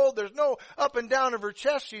is cold, there's no up and down of her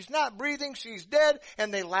chest, she's not breathing, she's dead.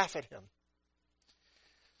 And they laugh at him.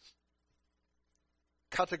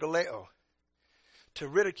 Katagaleo, to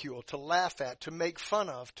ridicule, to laugh at, to make fun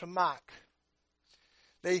of, to mock.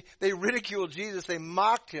 They ridiculed Jesus, they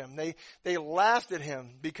mocked him, they laughed at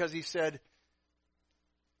him because he said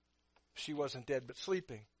she wasn't dead but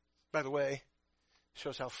sleeping. By the way,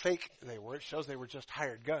 shows how fake they were. It shows they were just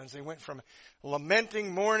hired guns. They went from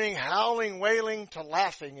lamenting, mourning, howling, wailing to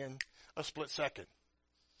laughing in a split second.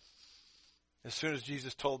 As soon as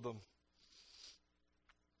Jesus told them,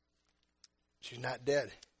 she's not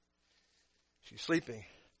dead, she's sleeping.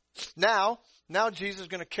 Now Jesus is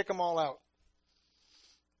going to kick them all out.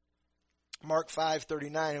 Mark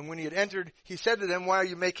 5:39, and when he had entered, he said to them, why are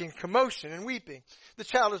you making commotion and weeping? The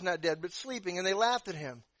child is not dead, but sleeping. And they laughed at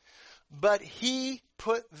him. But he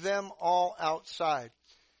put them all outside.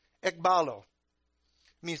 Ekbalo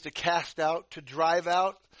means to cast out, to drive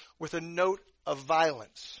out with a note of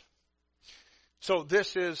violence. So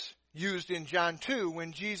this is used in John 2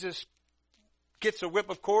 when Jesus gets a whip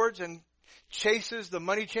of cords and chases the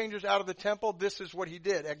money changers out of the temple. This is what he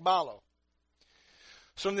did, ekbalo.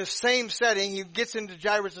 So in this same setting, he gets into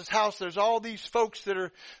Jairus' house. There's all these folks that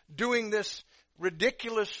are doing this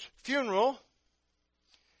ridiculous funeral.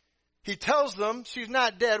 He tells them, she's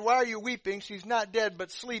not dead. Why are you weeping? She's not dead,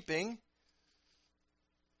 but sleeping.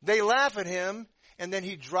 They laugh at him, and then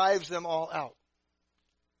he drives them all out.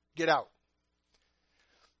 Get out.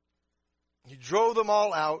 He drove them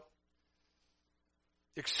all out,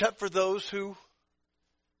 except for those who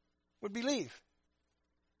would believe.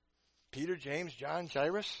 Peter, James, John,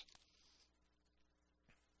 Jairus.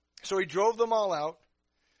 So he drove them all out.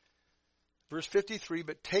 Verse 53,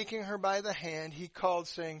 but taking her by the hand, he called,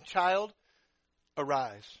 saying, child,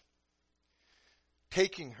 arise.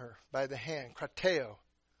 Taking her by the hand, krateo,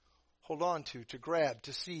 hold on to grab,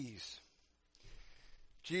 to seize.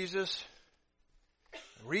 Jesus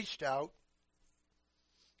reached out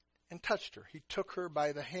and touched her. He took her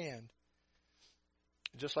by the hand,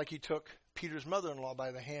 just like he took Peter's mother-in-law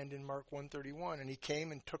by the hand in Mark 1:31. And he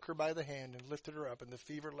came and took her by the hand and lifted her up, and the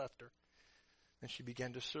fever left her. And she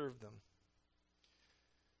began to serve them.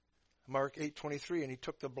 Mark 8:23, and he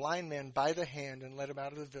took the blind man by the hand and led him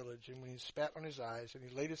out of the village. And when he spat on his eyes and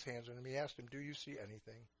he laid his hands on him, he asked him, do you see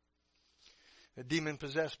anything? A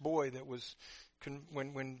demon-possessed boy that was,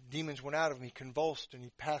 when demons went out of him, he convulsed and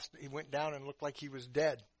he went down and looked like he was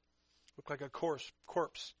dead. Looked like a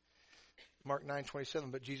corpse. Mark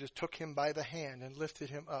 9:27, but Jesus took him by the hand and lifted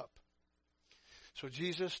him up. So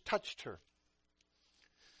Jesus touched her.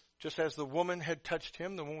 Just as the woman had touched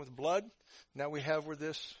him, the one with blood, now we have where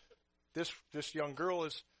this young girl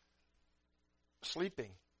is sleeping.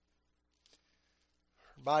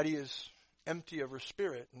 Her body is empty of her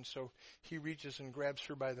spirit, and so he reaches and grabs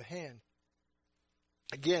her by the hand.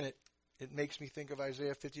 Again, it makes me think of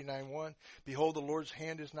Isaiah 59:1. Behold, the Lord's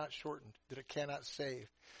hand is not shortened, that it cannot save,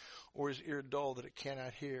 or his ear dull, that it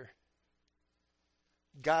cannot hear.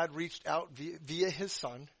 God reached out via his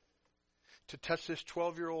son to touch this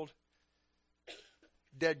 12-year-old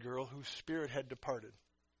dead girl whose spirit had departed.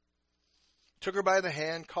 Took her by the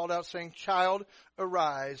hand, called out saying, child,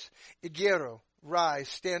 arise. Igero, rise,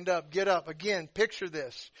 stand up, get up. Again, picture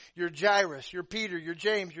this. You're Jairus, you're Peter, you're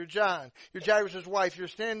James, you're John. You're Jairus' wife. You're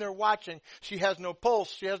standing there watching. She has no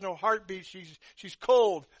pulse. She has no heartbeat. She's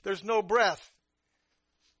cold. There's no breath.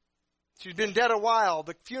 She's been dead a while.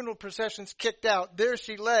 The funeral procession's kicked out. There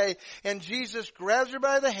she lay, and Jesus grabs her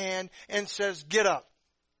by the hand and says, get up.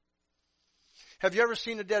 Have you ever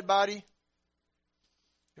seen a dead body?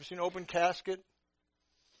 Ever seen an open casket?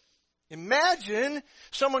 Imagine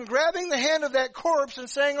someone grabbing the hand of that corpse and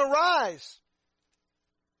saying, arise.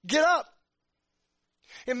 Get up.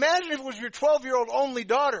 Imagine if it was your 12-year-old only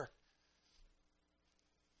daughter.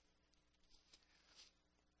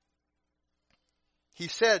 He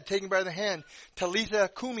said, taking by the hand, Talitha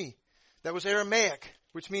Kumi. That was Aramaic,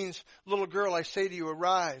 which means, little girl, I say to you,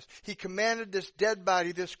 arise. He commanded this dead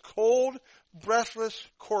body, this cold, breathless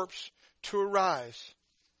corpse, to arise.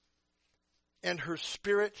 And her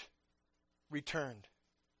spirit returned.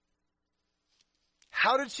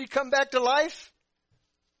 How did she come back to life?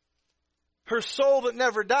 Her soul that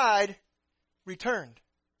never died returned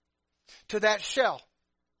to that shell.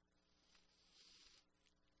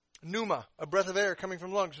 Pneuma, a breath of air coming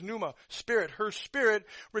from lungs. Pneuma, spirit. Her spirit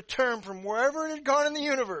returned from wherever it had gone in the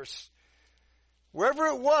universe. Wherever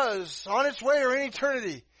it was, on its way or in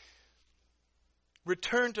eternity,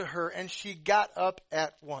 returned to her, and she got up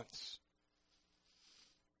at once.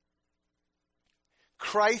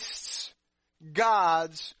 Christ's,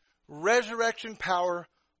 God's resurrection power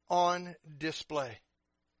on display.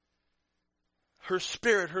 Her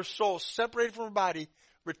spirit, her soul, separated from her body,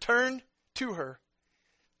 returned to her,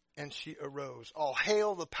 and she arose. All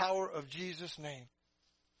hail the power of Jesus' name.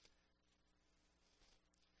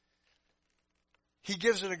 He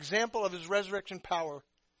gives an example of his resurrection power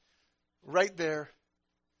right there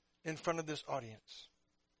in front of this audience.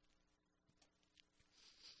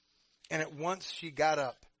 And at once she got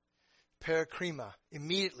up. Perikrima,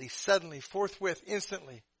 immediately, suddenly, forthwith,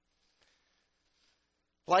 instantly.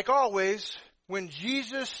 Like always, when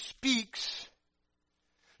Jesus speaks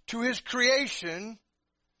to his creation,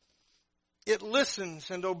 it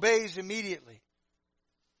listens and obeys immediately.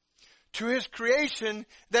 To his creation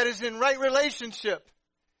that is in right relationship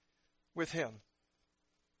with him.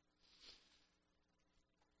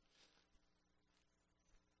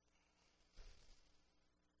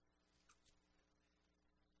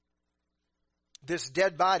 This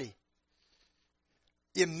dead body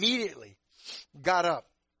immediately got up.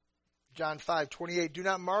 John 5:28. Do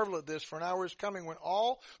not marvel at this, for an hour is coming when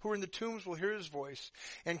all who are in the tombs will hear his voice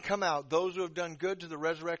and come out, those who have done good to the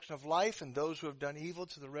resurrection of life, and those who have done evil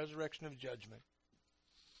to the resurrection of judgment.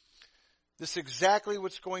 This is exactly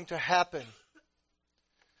what's going to happen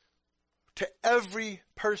to every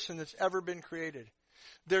person that's ever been created.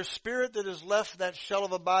 Their spirit that has left that shell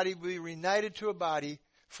of a body will be reunited to a body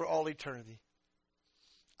for all eternity.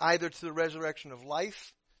 Either to the resurrection of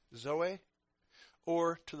life, Zoe,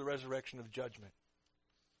 or to the resurrection of judgment.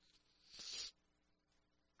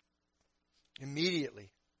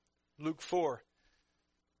 Immediately, Luke 4,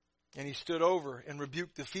 and he stood over and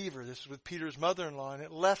rebuked the fever. This is with Peter's mother-in-law, and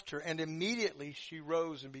it left her, and immediately she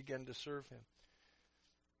rose and began to serve him.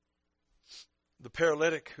 The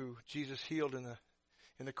paralytic who Jesus healed in the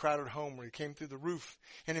crowded home where he came through the roof,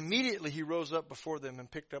 and immediately he rose up before them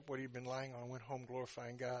and picked up what he'd been lying on and went home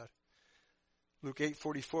glorifying God. Luke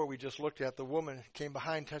 8:44 we just looked at. The woman came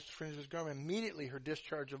behind, touched the fringe of his garment. Immediately her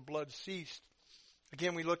discharge of blood ceased.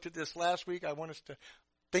 Again, we looked at this last week. I want us to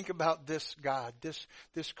think about this God,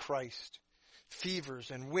 this Christ. Fevers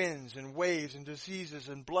and winds and waves and diseases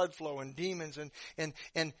and blood flow and demons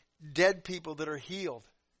and dead people that are healed.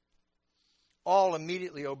 All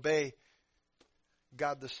immediately obey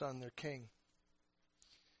God the Son, their King.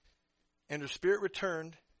 And her spirit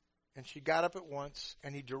returned, and she got up at once,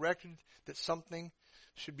 and he directed that something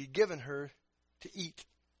should be given her to eat.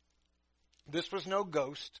 This was no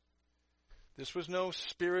ghost. This was no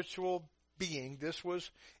spiritual being. This was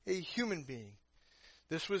a human being.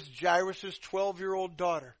 This was Jairus' 12-year-old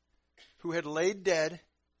daughter who had laid dead,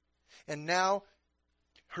 and now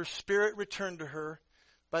her spirit returned to her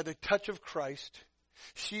by the touch of Christ.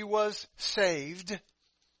 She was saved.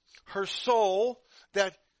 Her soul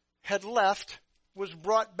that had left was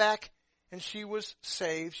brought back, and she was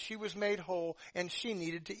saved. She was made whole, and she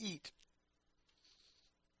needed to eat.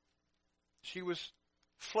 She was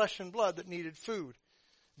flesh and blood that needed food,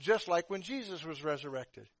 just like when Jesus was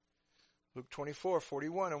resurrected. Luke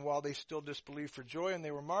 24:41, and while they still disbelieved for joy and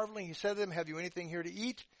they were marveling, he said to them, have you anything here to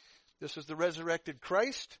eat? This is the resurrected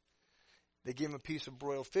Christ. They gave him a piece of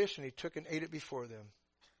broiled fish, and he took and ate it before them.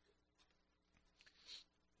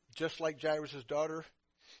 Just like Jairus' daughter,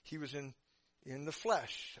 he was in the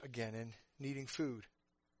flesh again and needing food.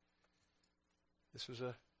 This was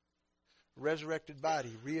a resurrected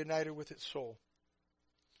body, reunited with its soul.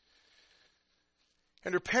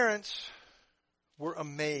 And her parents were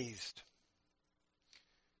amazed.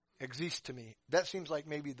 Existemi. That seems like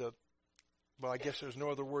maybe I guess there's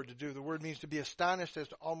no other word to do. The word means to be astonished, as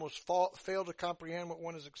to almost fail to comprehend what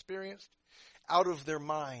one has experienced, out of their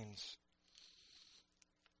minds.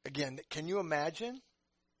 Again, can you imagine?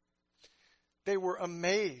 They were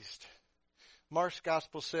amazed. Mark's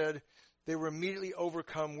gospel said they were immediately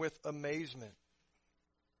overcome with amazement.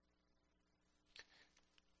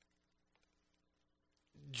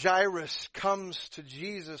 Jairus comes to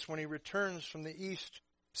Jesus when he returns from the east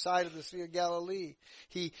side of the Sea of Galilee.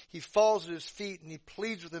 He falls at his feet and he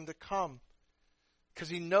pleads with him to come because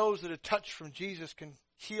he knows that a touch from Jesus can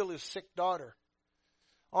heal his sick daughter.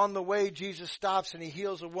 On the way, Jesus stops and he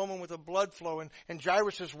heals a woman with a blood flow, and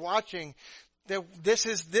Jairus is watching that this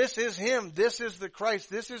is him. This is the Christ.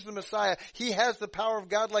 This is the Messiah. He has the power of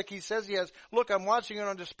God like he says he has. Look, I'm watching it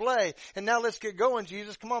on display. And now let's get going,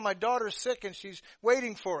 Jesus. Come on, my daughter's sick and she's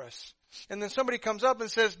waiting for us. And then somebody comes up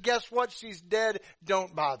and says, guess what? She's dead.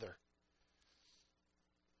 Don't bother.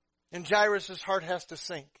 And Jairus' heart has to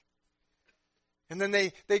sink. And then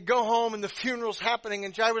they go home and the funeral's happening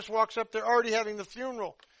and Jairus walks up. They're already having the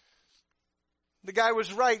funeral. The guy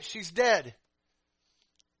was right. She's dead.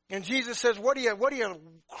 And Jesus says, what are you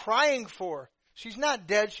crying for? She's not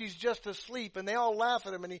dead. She's just asleep. And they all laugh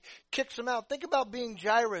at him and he kicks them out. Think about being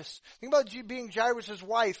Jairus. Think about being Jairus'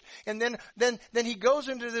 wife. And then he goes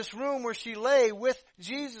into this room where she lay with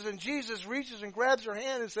Jesus and Jesus reaches and grabs her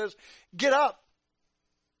hand and says, get up.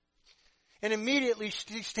 And immediately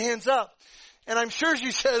she stands up. And I'm sure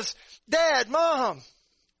she says, Dad, Mom.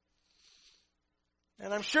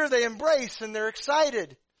 And I'm sure they embrace and they're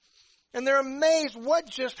excited. And they're amazed what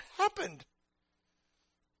just happened.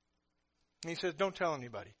 And he says, don't tell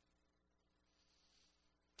anybody.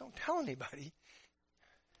 Don't tell anybody.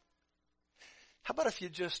 How about if you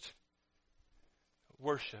just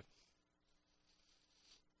worship?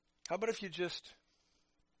 How about if you just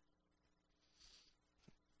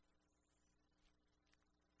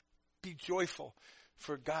be joyful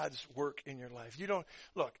for God's work in your life?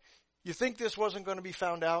 You think this wasn't going to be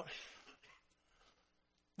found out?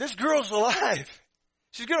 This girl's alive.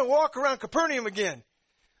 She's going to walk around Capernaum again.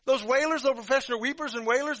 Those wailers, those professional weepers and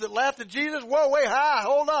wailers that laughed at Jesus, whoa, wait,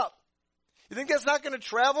 hold up. You think that's not going to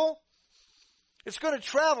travel? It's going to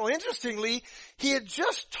travel. Interestingly, he had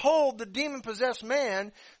just told the demon-possessed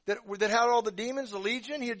man that had all the demons, the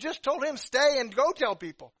legion, he had just told him, stay and go tell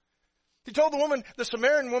people. He told the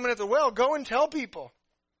Samaritan woman at the well, go and tell people.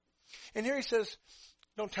 And here he says,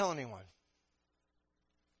 don't tell anyone.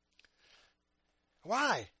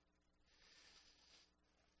 Why?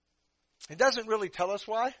 It doesn't really tell us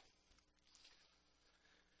why.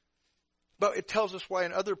 But it tells us why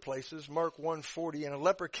in other places. Mark 1:40, and a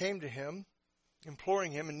leper came to him,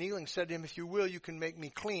 imploring him, and kneeling said to him, if you will, you can make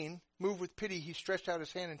me clean. Moved with pity, he stretched out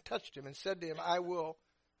his hand and touched him and said to him, I will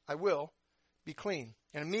be clean.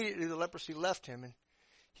 And immediately the leprosy left him and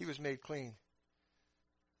he was made clean.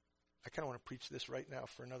 I kind of want to preach this right now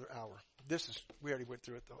for another hour. We already went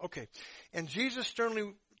through it though. Okay. And Jesus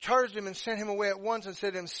sternly charged him and sent him away at once and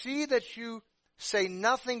said to him, see that you say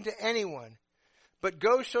nothing to anyone, but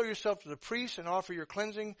go show yourself to the priests and offer your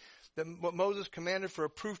cleansing, what Moses commanded, for a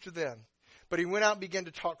proof to them. But he went out and began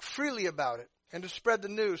to talk freely about it and to spread the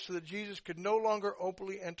news, so that Jesus could no longer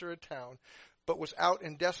openly enter a town, but was out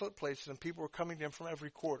in desolate places and people were coming to him from every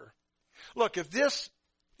quarter. Look, if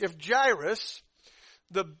Jairus,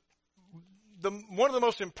 one of the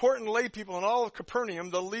most important lay people in all of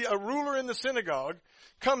Capernaum, a ruler in the synagogue,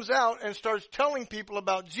 comes out and starts telling people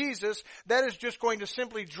about Jesus, that is just going to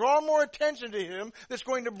simply draw more attention to him. That's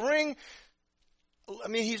going to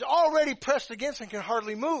he's already pressed against and can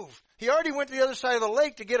hardly move. He already went to the other side of the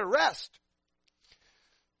lake to get a rest.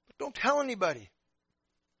 But don't tell anybody.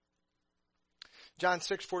 John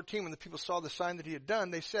 6:14, when the people saw the sign that he had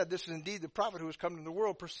done, they said, this is indeed the prophet who has come into the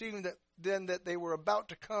world, perceiving that they were about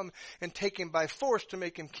to come and take him by force to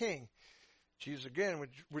make him king. Jesus again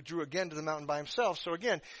withdrew again to the mountain by himself. So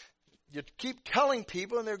again, you keep telling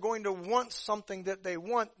people and they're going to want something that they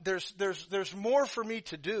want. There's more for me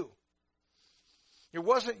to do. It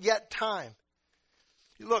wasn't yet time.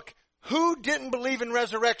 Look, who didn't believe in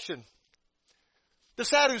resurrection? The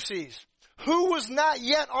Sadducees. Who was not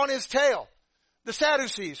yet on his tail? The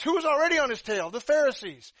Sadducees. Who was already on his tail? The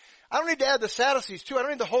Pharisees. I don't need to add the Sadducees too. I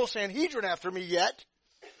don't need the whole Sanhedrin after me yet.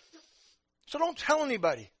 So don't tell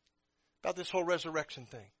anybody about this whole resurrection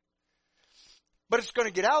thing. But it's going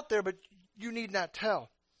to get out there, but you need not tell.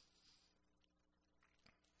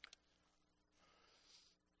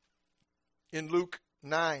 In Luke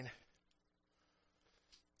 9,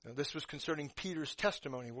 now this was concerning Peter's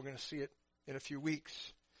testimony. We're going to see it in a few weeks,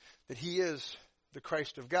 that he is the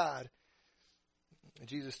Christ of God. And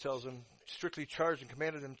Jesus tells him, strictly charged and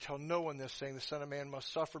commanded him, tell no one this, saying the Son of Man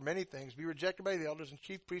must suffer many things, be rejected by the elders and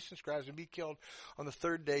chief priests and scribes, and be killed. On the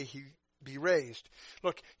third day he be raised.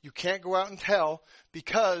 Look, you can't go out and tell,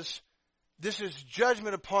 because this is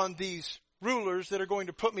judgment upon these rulers that are going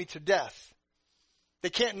to put me to death. They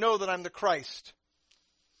can't know that I'm the Christ.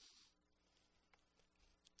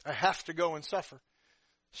 I have to go and suffer.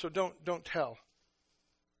 So don't tell.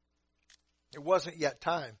 It wasn't yet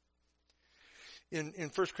time. In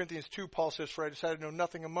 1 Corinthians 2, Paul says, for I decided to know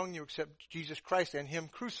nothing among you except Jesus Christ and him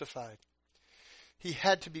crucified. He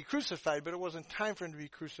had to be crucified, but it wasn't time for him to be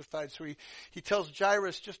crucified. So he tells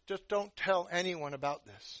Jairus, just don't tell anyone about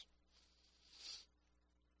this.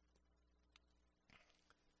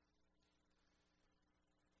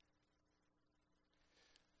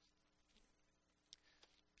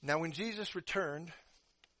 Now when Jesus returned,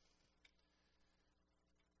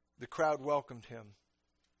 the crowd welcomed him,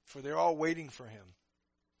 for they're all waiting for him.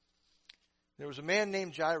 There was a man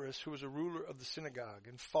named Jairus who was a ruler of the synagogue,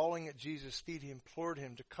 and falling at Jesus' feet, he implored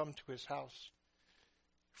him to come to his house.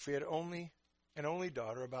 For he had an only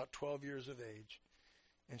daughter, about 12 years of age,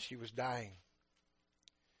 and she was dying.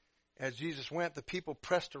 As Jesus went, the people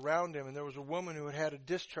pressed around him, and there was a woman who had had a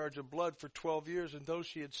discharge of blood for 12 years, and though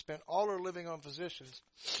she had spent all her living on physicians,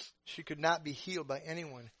 she could not be healed by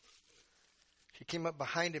anyone. She came up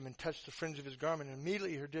behind him and touched the fringe of his garment, and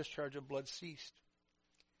immediately her discharge of blood ceased.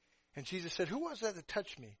 And Jesus said, "Who was that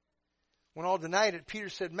touched me?" When all denied it, Peter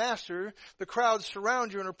said, "Master, the crowds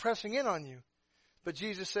surround you and are pressing in on you." But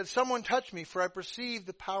Jesus said, "Someone touched me, for I perceive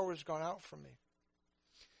the power has gone out from me."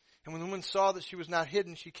 And when the woman saw that she was not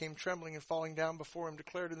hidden, she came trembling and falling down before him,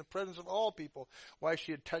 declared in the presence of all people why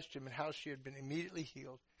she had touched him and how she had been immediately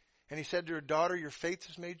healed. And he said to her, "Daughter, your faith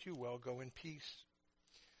has made you well. Go in peace."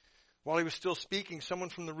 While he was still speaking, someone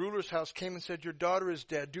from the ruler's house came and said, "Your daughter is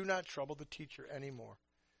dead. Do not trouble the teacher anymore."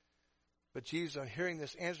 But Jesus, on hearing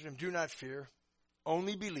this, answered him, "Do not fear,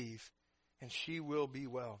 only believe, and she will be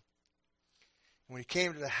well." And when he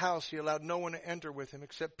came to the house, he allowed no one to enter with him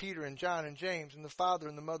except Peter and John and James and the father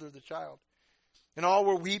and the mother of the child. And all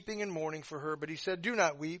were weeping and mourning for her, but he said, "Do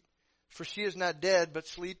not weep, for she is not dead, but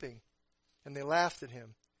sleeping." And they laughed at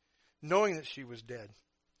him, knowing that she was dead.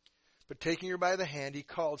 But taking her by the hand, he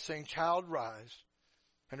called, saying, "Child, rise."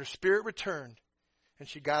 And her spirit returned, and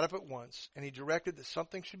she got up at once, and he directed that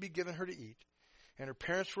something should be given her to eat. And her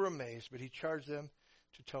parents were amazed, but he charged them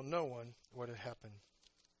to tell no one what had happened.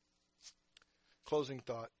 Closing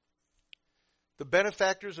thought. The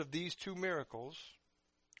benefactors of these two miracles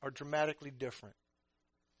are dramatically different.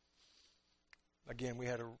 Again, we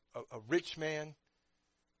had a rich man,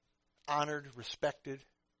 honored, respected,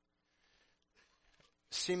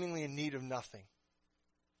 seemingly in need of nothing.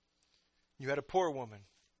 You had a poor woman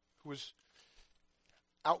who was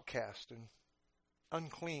outcast and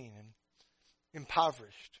unclean and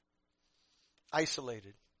impoverished,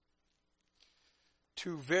 isolated.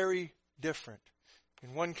 Two very different.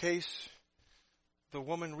 In one case, the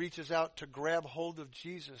woman reaches out to grab hold of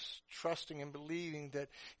Jesus, trusting and believing that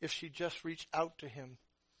if she just reached out to him,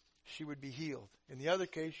 she would be healed. In the other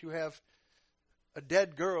case, you have a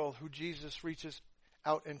dead girl who Jesus reaches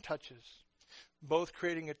out and touches, both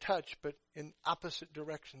creating a touch, but in opposite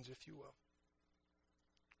directions, if you will.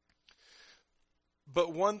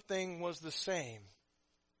 But one thing was the same.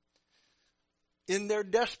 In their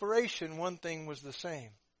desperation, one thing was the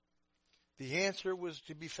same. The answer was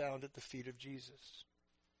to be found at the feet of Jesus.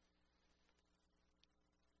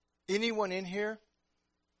 Anyone in here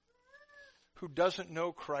who doesn't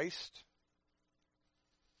know Christ,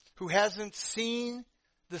 who hasn't seen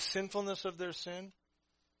the sinfulness of their sin,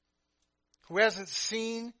 who hasn't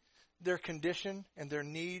seen their condition and their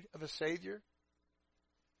need of a Savior,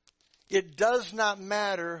 it does not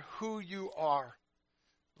matter who you are.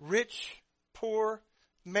 Rich, poor,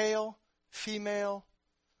 male, female,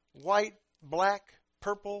 white, black,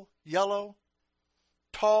 purple, yellow,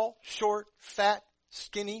 tall, short, fat,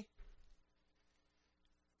 skinny.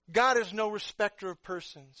 God is no respecter of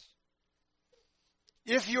persons.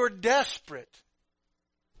 If you're desperate,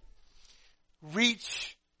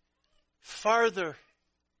 reach farther.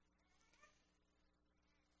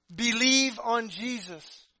 Believe on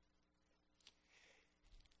Jesus.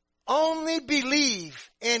 Only believe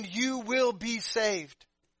and you will be saved.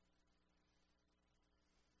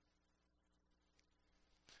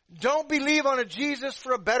 Don't believe on a Jesus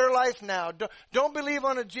for a better life now. Don't believe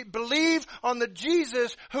on believe on the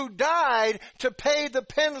Jesus who died to pay the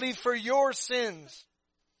penalty for your sins.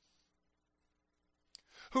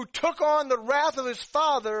 Who took on the wrath of his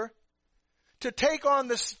Father to take on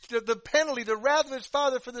the penalty, the wrath of his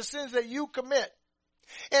Father for the sins that you commit.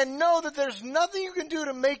 And know that there's nothing you can do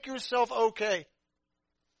to make yourself okay.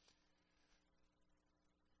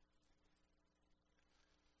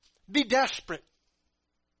 Be desperate.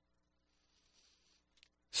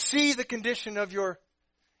 See the condition of your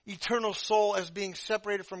eternal soul as being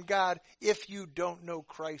separated from God if you don't know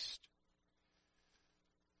Christ.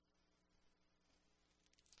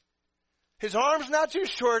 His arm's not too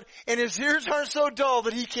short and his ears aren't so dull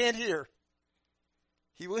that he can't hear.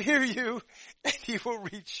 He will hear you and he will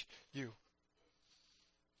reach you.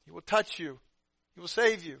 He will touch you. He will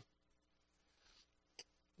save you.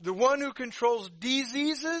 The one who controls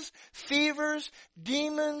diseases, fevers,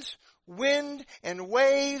 demons, wind and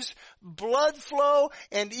waves, blood flow,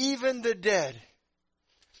 and even the dead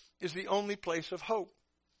is the only place of hope.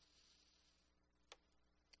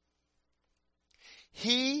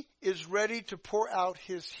 He is ready to pour out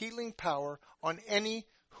his healing power on any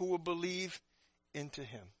who will believe into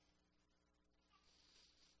him.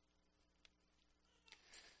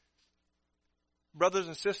 Brothers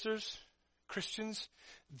and sisters, Christians,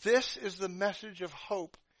 this is the message of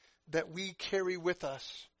hope that we carry with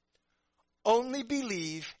us. Only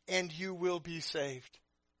believe and you will be saved.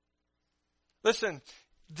 Listen,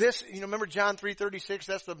 this, remember John 3:36?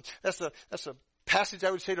 That's the passage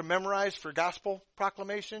I would say to memorize for gospel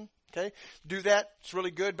proclamation. Okay? Do that. It's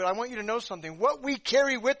really good. But I want you to know something. What we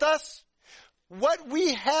carry with us, what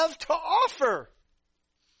we have to offer,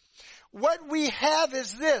 what we have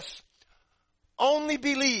is this. Only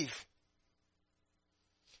believe.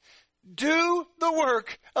 Do the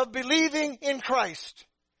work of believing in Christ.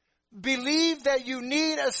 Believe that you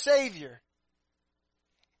need a Savior.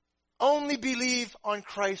 Only believe on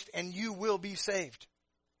Christ and you will be saved.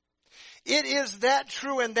 It is that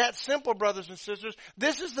true and that simple, brothers and sisters.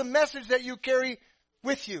 This is the message that you carry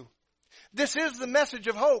with you. This is the message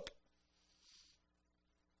of hope.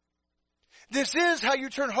 This is how you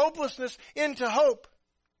turn hopelessness into hope.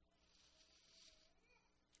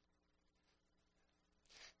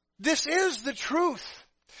 This is the truth.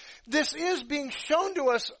 This is being shown to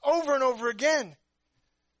us over and over again.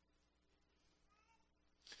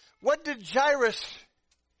 What did Jairus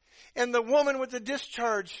and the woman with the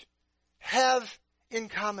discharge have in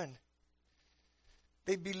common?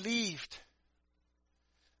 They believed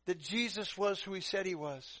that Jesus was who he said he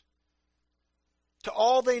was. To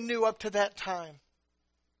all they knew up to that time.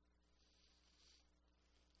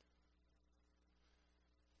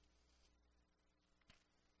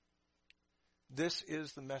 This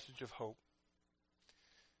is the message of hope.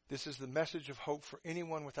 This is the message of hope for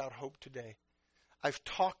anyone without hope today. I've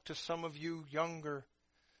talked to some of you younger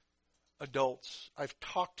adults. I've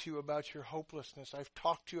talked to you about your hopelessness. I've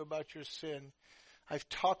talked to you about your sin. I've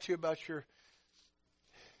talked to you about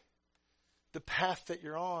the path that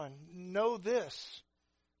you're on. Know this.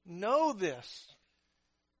 Know this.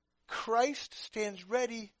 Christ stands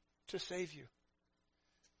ready to save you.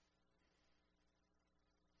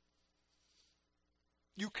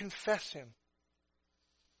 You confess him.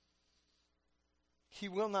 He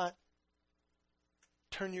will not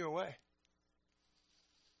turn you away.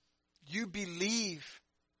 You believe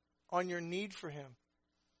on your need for him,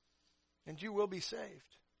 and you will be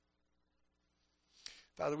saved.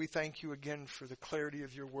 Father, we thank you again for the clarity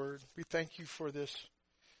of your word. We thank you for this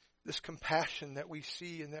compassion that we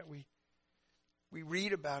see and that we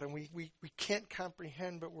read about and we can't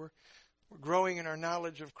comprehend, but we're growing in our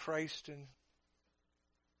knowledge of Christ, and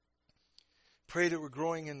pray that we're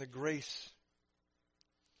growing in the grace.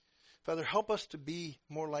 Father, help us to be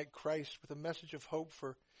more like Christ with a message of hope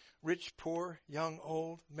for rich, poor, young,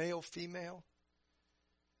 old, male, female.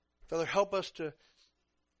 Father, help us to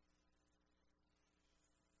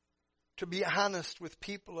be honest with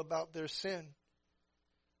people about their sin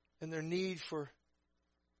and their need for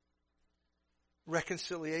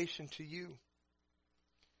reconciliation to you.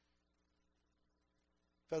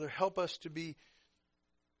 Father, help us to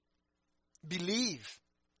believe.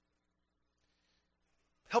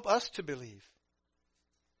 Help us to believe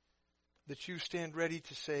that you stand ready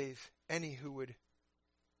to save any who would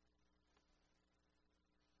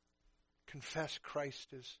confess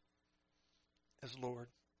Christ as Lord.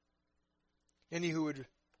 Any who would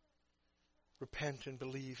repent and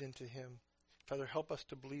believe into him. Father, help us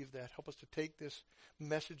to believe that. Help us to take this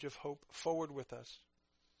message of hope forward with us.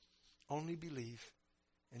 Only believe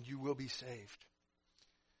and you will be saved.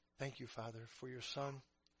 Thank you, Father, for your Son.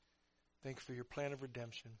 Thank you for your plan of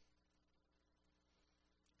redemption.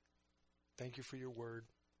 Thank you for your word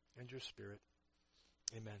and your Spirit.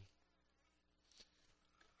 Amen.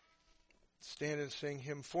 Stand and sing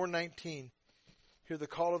hymn 419. Hear the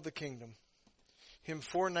call of the kingdom. Hymn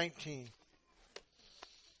 419.